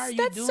 Dad, why are you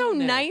doing that? That's so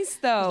nice,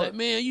 though. He's like,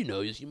 man, you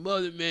know, it's your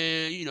mother,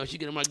 man. You know, she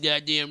get on my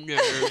goddamn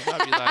nerves.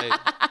 I'll be like,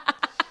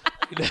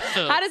 you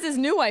know. How does his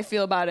new wife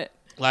feel about it?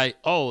 Like,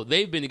 oh,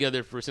 they've been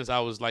together since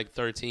I was like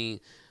 13.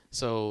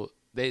 So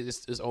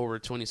it's over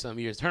 20-something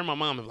years. Her and my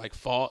mom have like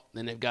fought,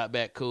 then they've got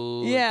back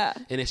cool. Yeah.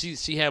 And then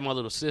she had my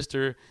little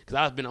sister, because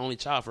I've been the only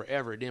child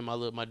forever. Then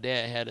my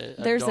dad had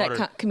a There's daughter.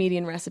 that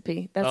comedian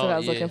recipe. That's what I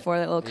was looking for,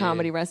 that little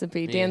comedy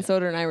recipe. Dan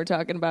Soder and I were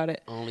talking about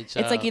it. Only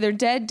child. It's like either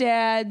dead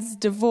dads,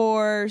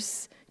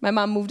 divorce. My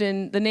mom moved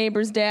in, the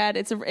neighbor's dad.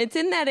 It's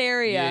in that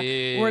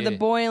area where the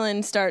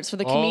boiling starts for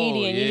the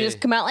comedian. You just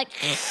come out like,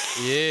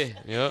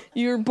 yep.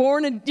 You're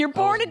born a demon.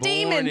 Born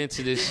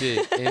into this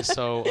shit, and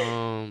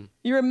so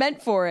you were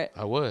meant for it.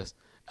 I was.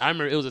 I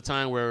remember it was a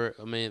time where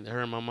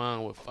her and my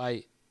mom would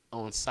fight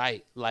on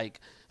site, like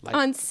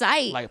on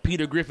site, like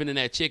Peter Griffin and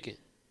that chicken.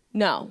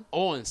 No,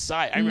 On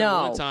site. I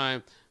remember one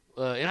time,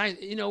 and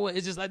you know what?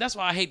 It's just like that's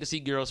why I hate to see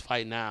girls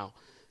fight now.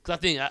 Cause I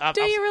think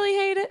do you really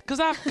hate it? Cause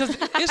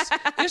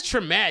it's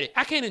traumatic.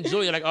 I can't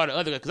enjoy it like all the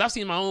other guys. Cause I've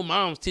seen my own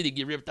mom's titty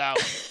get ripped out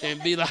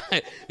and be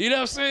like, you know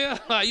what I'm saying?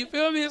 Like, you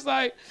feel me? It's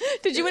like,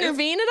 did you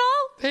intervene at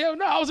all? Hell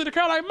no! I was in the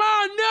crowd like,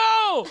 Mom,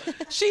 no,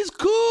 she's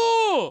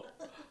cool.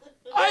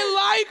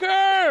 I like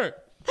her.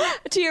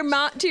 To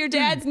your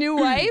dad's new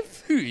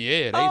wife?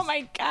 Yeah. Oh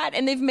my God!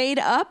 And they've made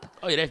up.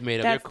 Oh yeah, they've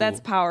made up. They're cool. That's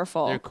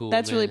powerful. They're cool.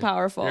 That's really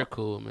powerful. They're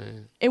cool,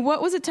 man. And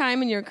what was a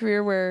time in your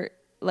career where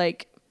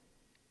like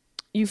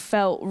you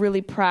felt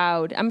really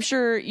proud? I'm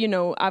sure, you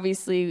know,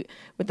 obviously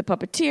with the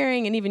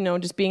puppeteering and even, you know,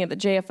 just being at the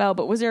JFL,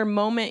 but was there a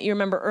moment you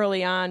remember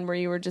early on where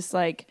you were just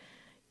like,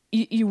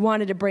 you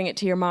wanted to bring it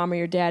to your mom or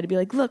your dad to be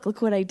like,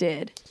 look what I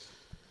did?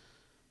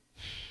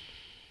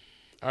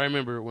 I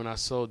remember when I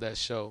sold that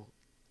show.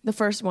 The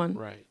first one.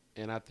 Right.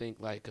 And I think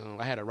like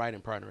I had a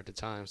writing partner at the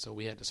time, so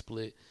we had to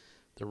split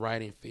the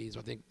writing fees.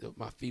 I think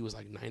my fee was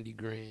like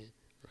 $90,000,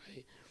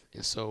 right?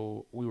 And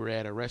so we were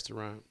at a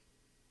restaurant,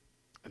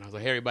 and I was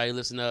like, hey, everybody,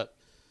 listen up.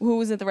 Who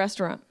was at the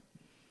restaurant?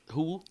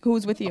 Who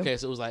was with you? Okay,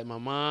 so it was like my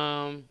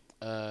mom,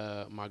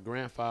 my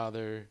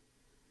grandfather,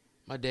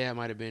 my dad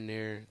might have been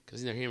there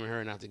because him and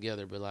her are not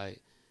together, but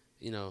like,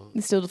 you know,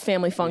 It's still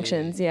family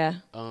functions, yeah.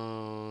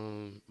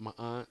 My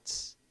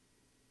aunts,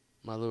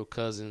 my little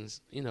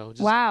cousins, you know.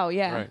 Just, wow,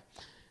 yeah. Right.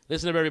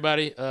 Listen up,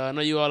 everybody. I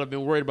know you all have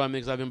been worried about me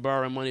because I've been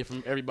borrowing money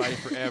from everybody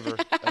forever.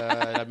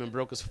 I've been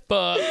broke as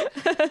fuck.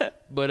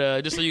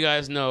 But just so you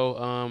guys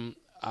know,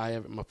 I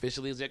am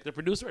officially executive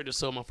producer. I just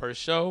sold my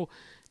first show.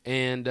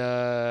 And,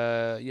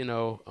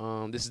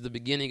 this is the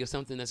beginning of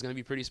something that's going to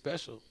be pretty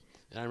special.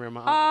 And I remember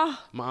my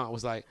aunt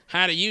was like,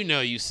 how do you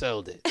know you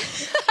sold it?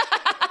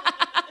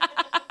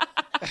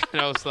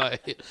 And I was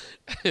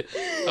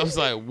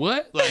like,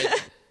 what? Like,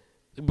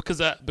 because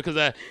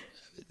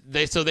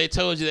they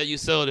told you that you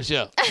sold the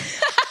show.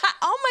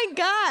 Oh my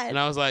God. And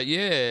I was like,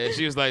 yeah. And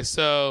she was like,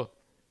 so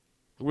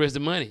where's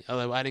the money? I was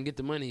like, well, I didn't get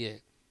the money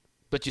yet.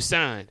 But you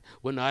signed.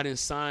 Well, no, I didn't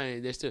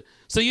sign.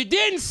 So you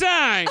didn't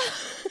sign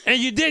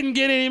and you didn't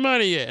get any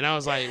money yet. And I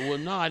was like, well,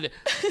 no, I didn't.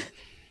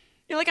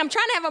 You're like, I'm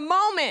trying to have a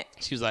moment.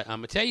 She was like, I'm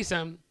going to tell you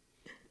something.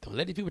 Don't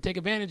let these people take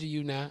advantage of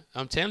you now.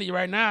 I'm telling you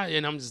right now.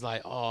 And I'm just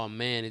like, oh,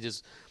 man, it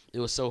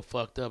was so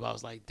fucked up. I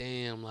was like,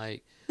 damn,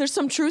 like. There's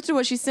some truth to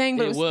what she's saying,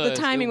 but the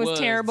timing was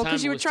terrible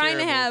because you were trying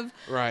to have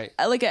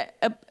like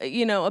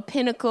a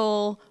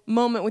pinnacle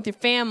moment with your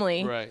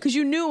family because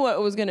you knew what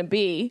it was going to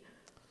be.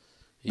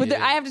 But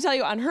I have to tell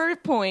you, on her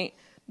point,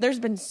 there's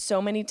been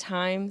so many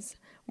times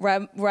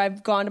where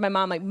I've gone to my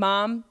mom, like,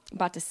 Mom, I'm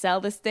about to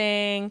sell this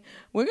thing.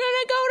 We're going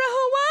to go to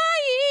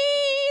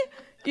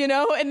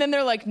Hawaii, and then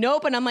they're like,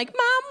 nope. And I'm like,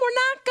 Mom, we're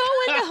not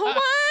going to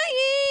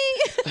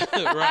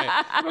Hawaii.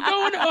 Right. We're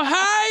going to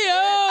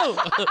Ohio.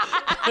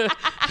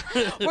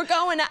 We're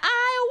going to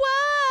Iowa.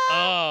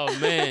 Oh,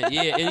 man.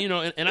 Yeah.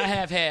 And, and I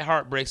have had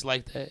heartbreaks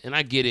like that, and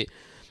I get it.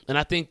 And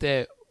I think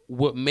that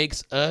what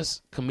makes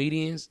us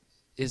comedians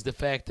is the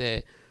fact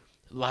that,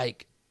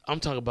 like, I'm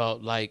talking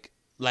about, like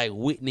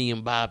Whitney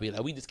and Bobby.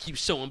 Like, we just keep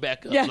showing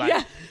back up.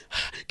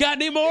 Got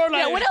any more?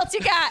 Like, what else you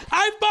got?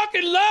 I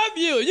fucking love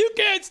you. You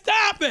can't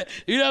stop it.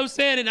 You know what I'm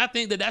saying? And I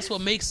think that that's what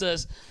makes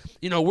us,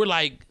 we're,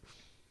 like,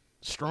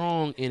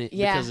 strong in it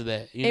because of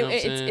that. You know what I'm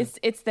saying?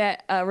 It's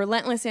that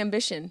relentless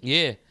ambition.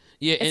 Yeah.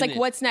 Yeah. It's like,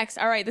 what's next?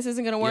 All right, this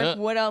isn't going to work. Yep.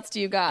 What else do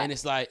you got? And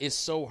it's like, it's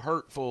so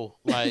hurtful.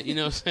 Like, you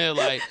know what I'm saying?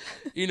 Like,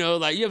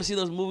 like, you ever see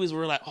those movies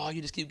where, like, oh,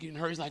 you just keep getting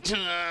hurt? It's like,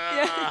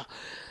 I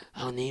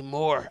don't need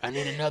more. I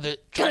need another.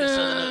 Try to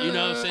sell another. You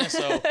know what I'm saying?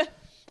 So,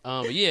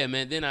 but yeah,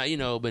 man. Then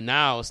but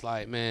now it's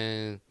like,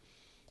 man.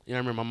 I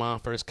remember my mom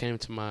first came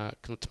to my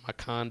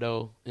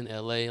condo in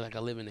L.A. Like, I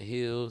live in the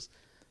hills.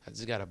 I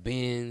just got a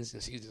Benz,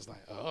 and she's just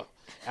like, oh.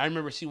 I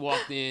remember she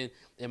walked in,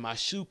 and my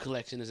shoe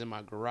collection is in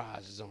my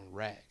garage. It's on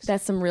racks.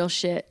 That's some real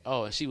shit.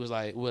 Oh, and she was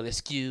like, well,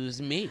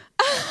 excuse me.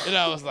 And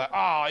I was like,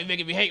 oh, you're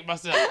making me hate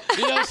myself.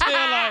 You know what I'm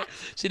saying? Like,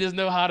 she doesn't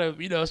know how to,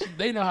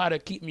 they know how to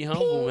keep me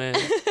humble, man.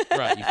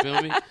 Right, you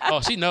feel me? Oh,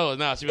 she knows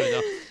now. She really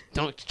knows.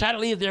 Don't try to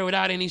leave there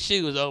without any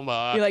shoes. Oh,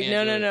 my. You're like,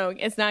 no.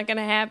 It's not going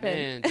to happen.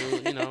 Man,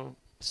 dude,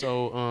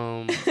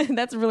 So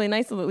that's really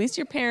nice. At least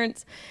your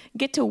parents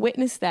get to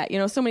witness that.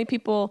 So many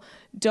people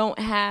don't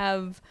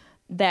have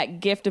that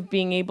gift of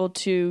being able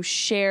to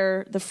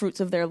share the fruits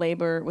of their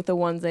labor with the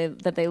ones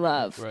that they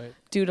love, right,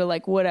 due to,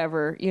 like,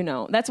 whatever,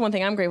 That's one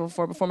thing I'm grateful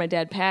for. Before my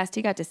dad passed,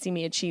 he got to see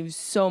me achieve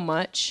so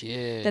much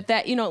that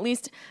at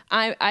least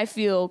I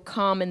feel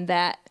calm in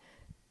that,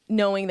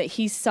 knowing that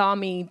he saw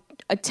me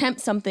attempt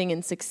something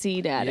and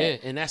succeed at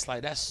it. Yeah, and that's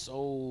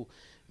so.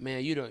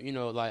 Man,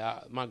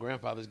 my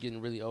grandfather's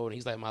getting really old, and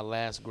he's like my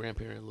last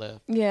grandparent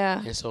left.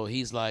 Yeah. And so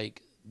he's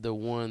like the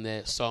one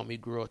that saw me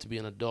grow up to be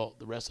an adult.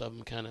 The rest of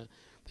them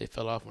they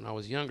fell off when I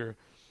was younger.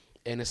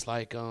 And it's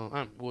like,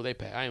 they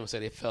passed. I ain't gonna say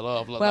they fell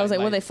off. Well, I was like,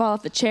 will they fall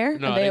off the chair?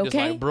 No, Are they just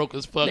okay? Like broke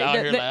as fuck out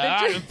here. Like,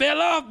 I fell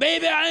off,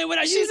 baby. I ain't what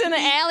I used to be. She's in the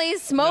alley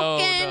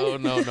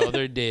smoking. No,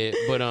 they're dead.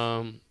 But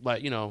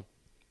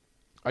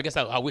I guess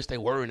I wish they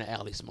were in the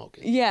alley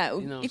smoking. Yeah,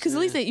 because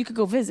at least you could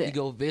go visit. You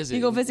go visit.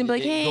 You go visit and be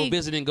like, hey, go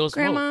visit and go smoke.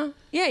 Grandma.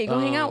 Yeah, you go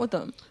hang out with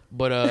them.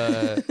 But,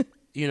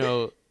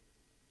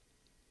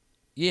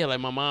 yeah, like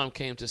my mom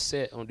came to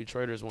set on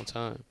Detroiters one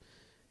time,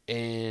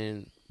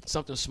 and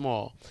something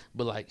small,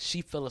 but like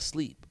she fell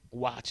asleep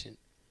watching,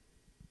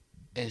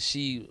 and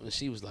she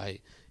was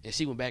like, and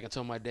she went back and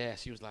told my dad,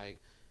 she was like,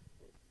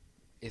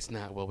 it's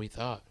not what we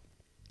thought.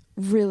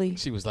 Really?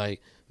 She was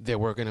like, they're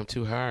working him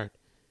too hard.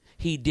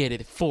 He did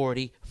it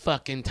 40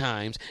 fucking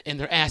times, and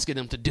they're asking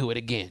him to do it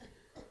again.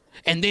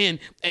 And then,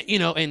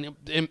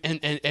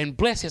 and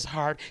bless his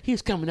heart,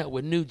 he's coming up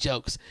with new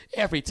jokes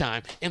every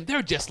time. And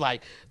they're just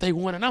like, they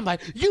want it. And I'm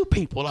like, you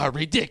people are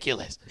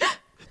ridiculous.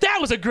 That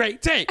was a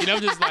great take. And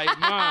I'm just like,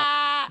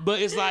 Mom. But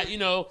it's like,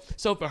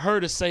 so for her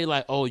to say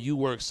like, oh, you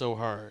work so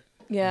hard.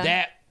 Yeah.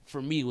 That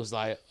for me was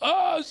like,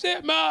 oh,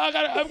 shit, Mom,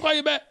 I'm calling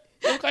you back.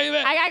 I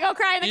gotta go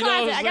cry in the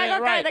closet. I gotta go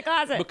cry in the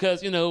closet.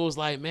 Because, it was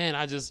like, man,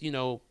 I just,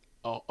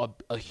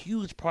 a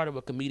huge part of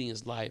a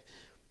comedian's life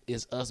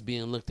is us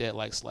being looked at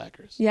like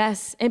slackers.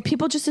 Yes, and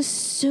people just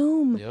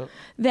assume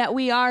that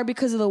we are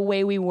because of the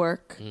way we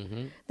work.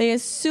 Mm-hmm. They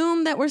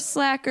assume that we're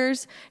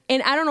slackers,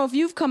 and I don't know if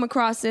you've come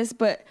across this,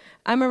 but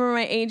I remember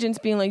my agents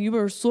being like, you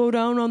better slow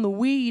down on the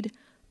weed.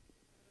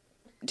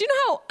 Do you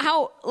know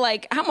how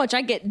much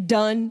I get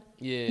done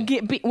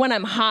when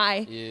I'm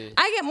high? Yeah.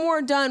 I get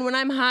more done when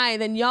I'm high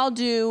than y'all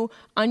do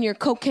on your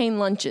cocaine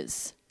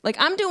lunches. Like,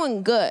 I'm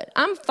doing good.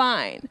 I'm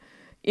fine.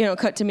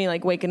 Cut to me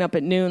like waking up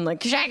at noon,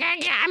 like,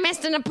 I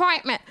missed an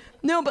appointment.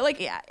 No, but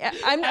like,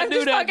 I'm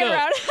just fucking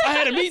around. I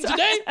had a meeting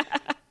today.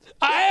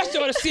 I asked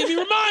y'all to send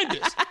me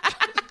reminders.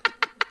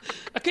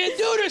 I can't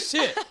do this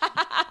shit.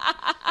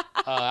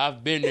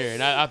 I've been there,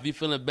 and I be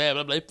feeling bad.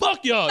 But I'm like,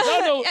 fuck y'all.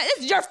 Y'all know.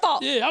 It's your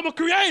fault. Yeah, I'm a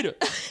creator.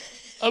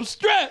 I'm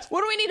stressed.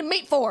 What do we need to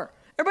meet for?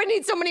 Everybody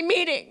needs so many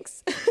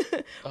meetings.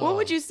 What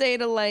would you say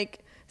to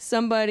like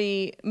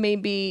somebody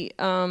maybe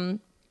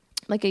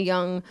like a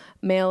young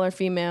male or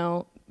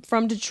female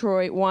from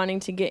Detroit wanting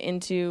to get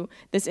into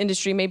this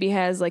industry, maybe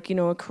has like, you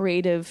know, a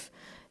creative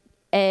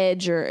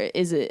edge or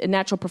is a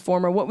natural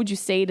performer? What would you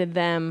say to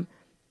them?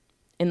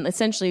 And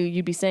essentially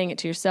you'd be saying it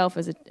to yourself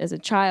as a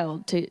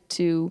child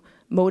to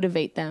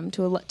motivate them,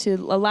 to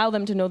allow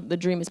them to know that the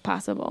dream is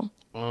possible.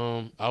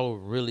 I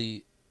would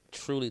really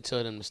truly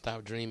tell them to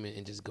stop dreaming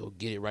and just go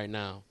get it right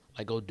now.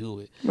 Like, go do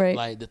it. Right.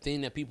 Like, the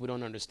thing that people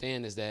don't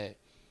understand is that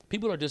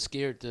people are just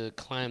scared to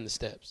climb the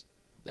steps.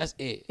 That's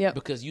it. Yep.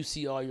 Because you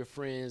see all your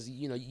friends,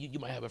 you know, you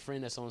might have a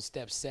friend that's on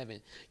step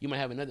 7. You might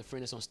have another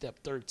friend that's on step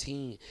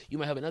 13. You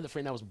might have another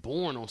friend that was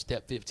born on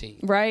step 15.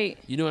 Right.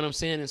 You know what I'm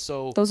saying? And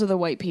so those are the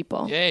white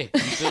people. Yeah, you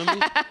feel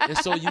me? And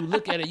so you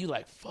look at it, you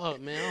like,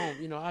 fuck,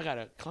 man, I got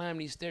to climb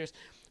these stairs.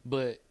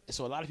 But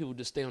so a lot of people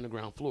just stay on the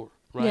ground floor,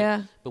 right?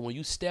 Yeah. But when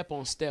you step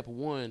on step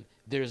 1,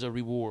 there's a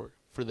reward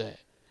for that.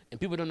 And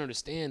people don't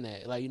understand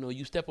that. Like, you know,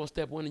 you step on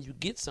step 1 and you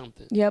get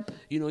something. Yep.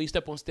 You know, you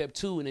step on step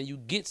 2 and then you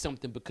get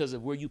something because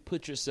of where you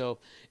put yourself,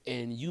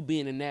 and you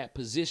being in that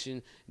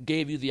position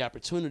gave you the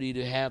opportunity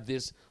to have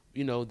this,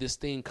 you know, this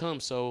thing come.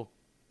 So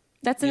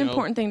that's an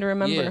important thing to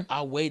remember. Yeah,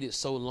 I waited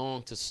so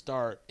long to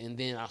start, and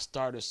then I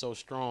started so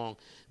strong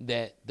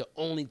that the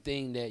only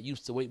thing that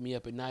used to wake me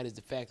up at night is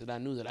the fact that I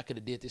knew that I could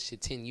have did this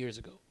shit 10 years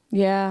ago.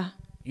 Yeah.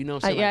 You know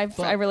what I'm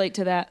saying? I relate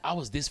to that. I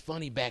was this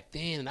funny back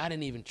then, and I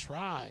didn't even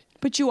try.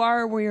 But you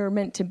are where you're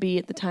meant to be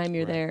at the time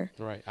you're there.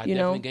 Right. I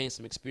definitely gained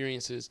some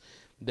experiences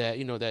that,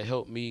 you know, that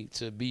helped me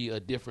to be a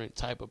different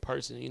type of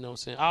person. You know what I'm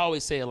saying? I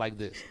always say it like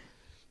this.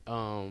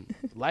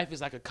 Life is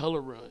like a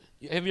color run.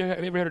 Have you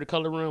ever heard of the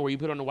color run, where you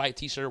put on a white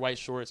t-shirt, white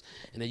shorts,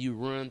 and then you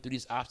run through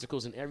these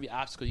obstacles, and every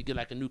obstacle you get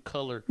like a new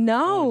color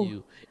on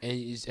you.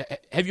 And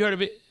have you heard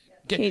of it?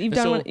 You've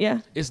done one,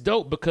 yeah. It's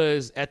dope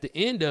because at the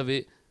end of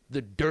it,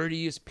 the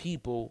dirtiest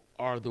people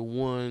are the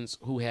ones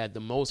who had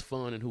the most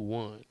fun and who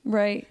won.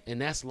 Right.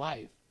 And that's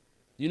life.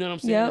 You know what I'm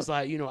saying? Yep. It's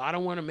like, you know, I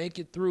don't want to make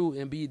it through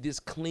and be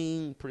this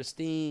clean,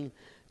 pristine.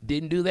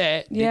 Didn't do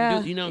that.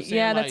 Yeah. You know what I'm saying?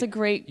 Yeah, that's a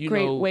great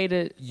way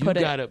to put it. You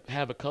got to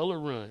have a color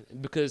run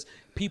because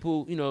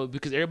people, you know,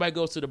 because everybody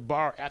goes to the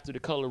bar after the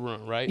color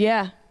run, right?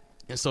 Yeah.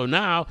 And so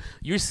now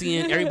you're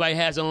seeing everybody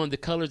has on the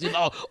colors.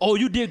 Oh,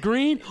 you did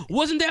green?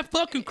 Wasn't that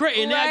fucking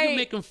crazy? And now you're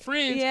making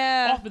friends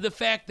off of the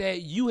fact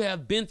that you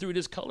have been through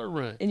this color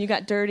run. And you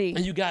got dirty.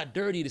 And you got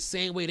dirty the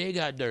same way they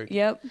got dirty.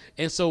 Yep.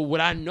 And so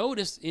what I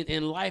noticed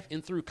in life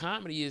and through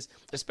comedy is,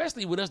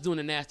 especially with us doing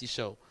the Nasty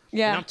Show,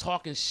 and I'm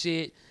talking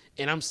shit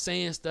and I'm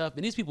saying stuff,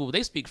 and these people,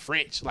 they speak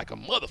French like a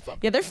motherfucker.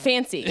 Yeah, they're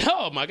fancy.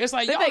 Oh my God, it's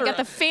like they got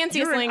the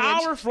fanciest language. You're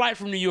an hour flight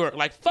from New York.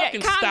 Like,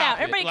 fucking calm stop down.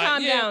 it. Everybody like,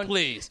 calm down.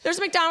 Please. There's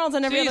McDonald's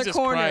on every other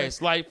corner. Jesus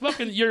Christ. Like,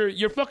 fucking,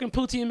 you're fucking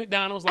poutine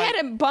McDonald's. Like, I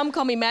had a bum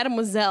call me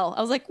Mademoiselle.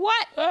 I was like,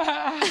 what?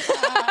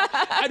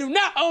 I do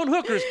not own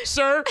hookers,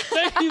 sir.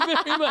 Thank you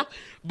very much.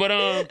 But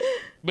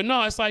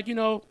no, it's like, you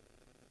know,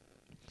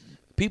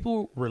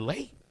 people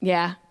relate.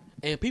 Yeah.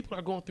 And people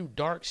are going through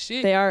dark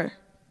shit. They are.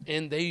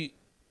 And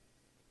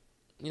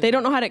they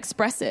don't know how to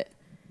express it.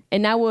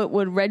 And now what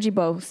would Reggie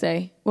Bo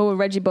say? What would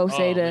Reggie Bo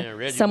say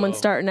to someone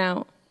starting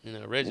out? You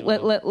know, Reggie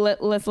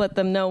let's let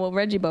them know what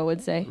Reggie Bo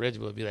would say. Reggie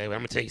Bo would be like, well,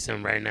 I'm going to tell you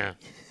something right now.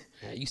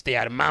 You stay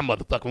out of my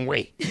motherfucking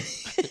way.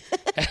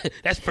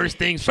 That's first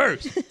things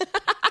first.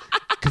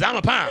 Because I'm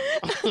a pound.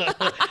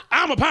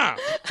 I'm a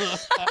pound.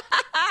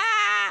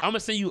 I'm going to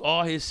send you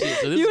all his shit.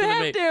 So this is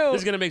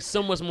going to make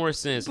so much more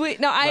sense. Wait,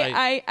 no,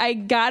 I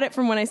got it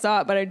from when I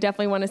saw it, but I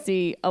definitely want to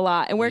see a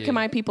lot. And where can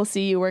my people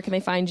see you? Where can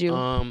they find you?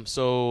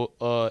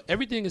 So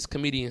everything is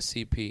Comedian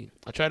CP.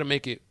 I try to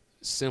make it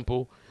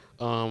simple.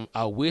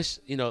 I wish,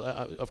 you know,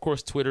 of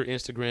course, Twitter,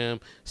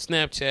 Instagram,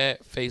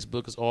 Snapchat,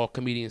 Facebook is all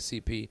Comedian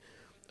CP.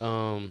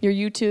 Your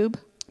YouTube?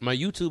 My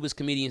YouTube is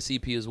Comedian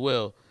CP as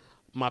well.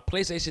 My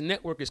PlayStation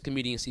Network is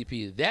Comedian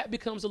CP. That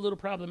becomes a little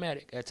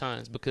problematic at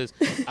times because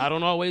I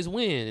don't always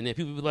win. And then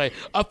people be like,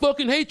 I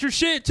fucking hate your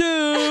shit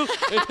too.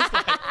 Like,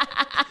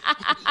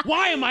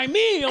 why am I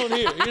me on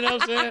here? You know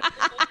what I'm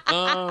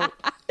saying?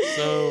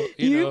 So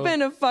You've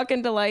been a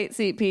fucking delight,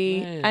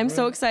 CP. Man, I'm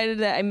so excited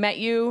that I met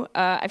you.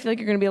 I feel like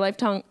you're going to be a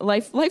life-tongue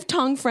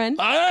friend.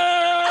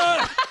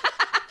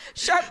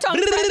 Sharp tongue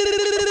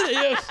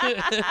friend.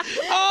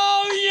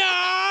 Oh,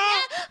 yeah.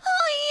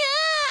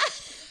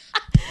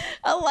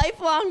 A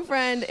lifelong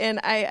friend,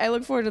 and I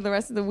look forward to the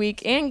rest of the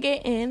week and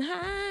getting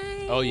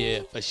high. Oh,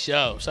 yeah, for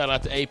sure. Shout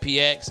out to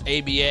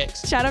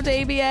ABX. Shout out to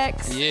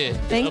ABX. Yeah.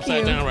 Thank upside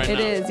you. Down right it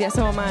now. is. Yeah,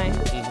 so am I.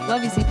 Mm-hmm.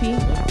 Love you, CP.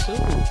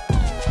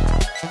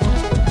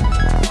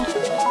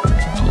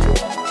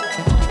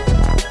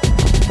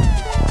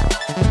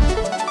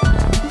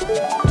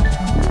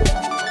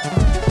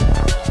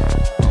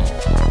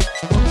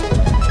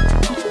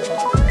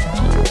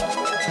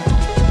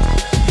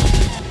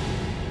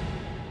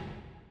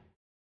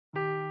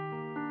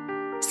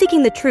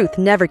 Seeking the truth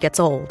never gets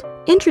old.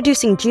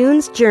 Introducing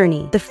June's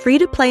Journey, the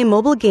free-to-play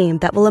mobile game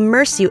that will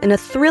immerse you in a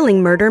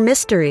thrilling murder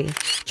mystery.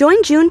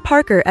 Join June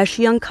Parker as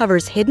she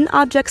uncovers hidden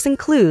objects and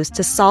clues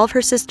to solve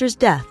her sister's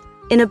death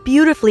in a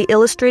beautifully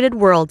illustrated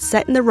world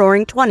set in the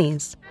Roaring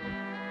 '20s.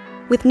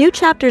 With new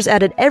chapters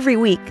added every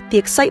week, the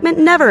excitement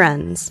never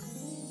ends.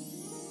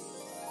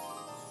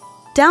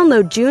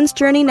 Download June's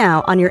Journey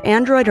now on your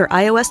Android or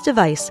iOS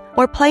device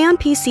or play on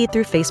PC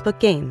through Facebook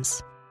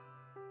Games.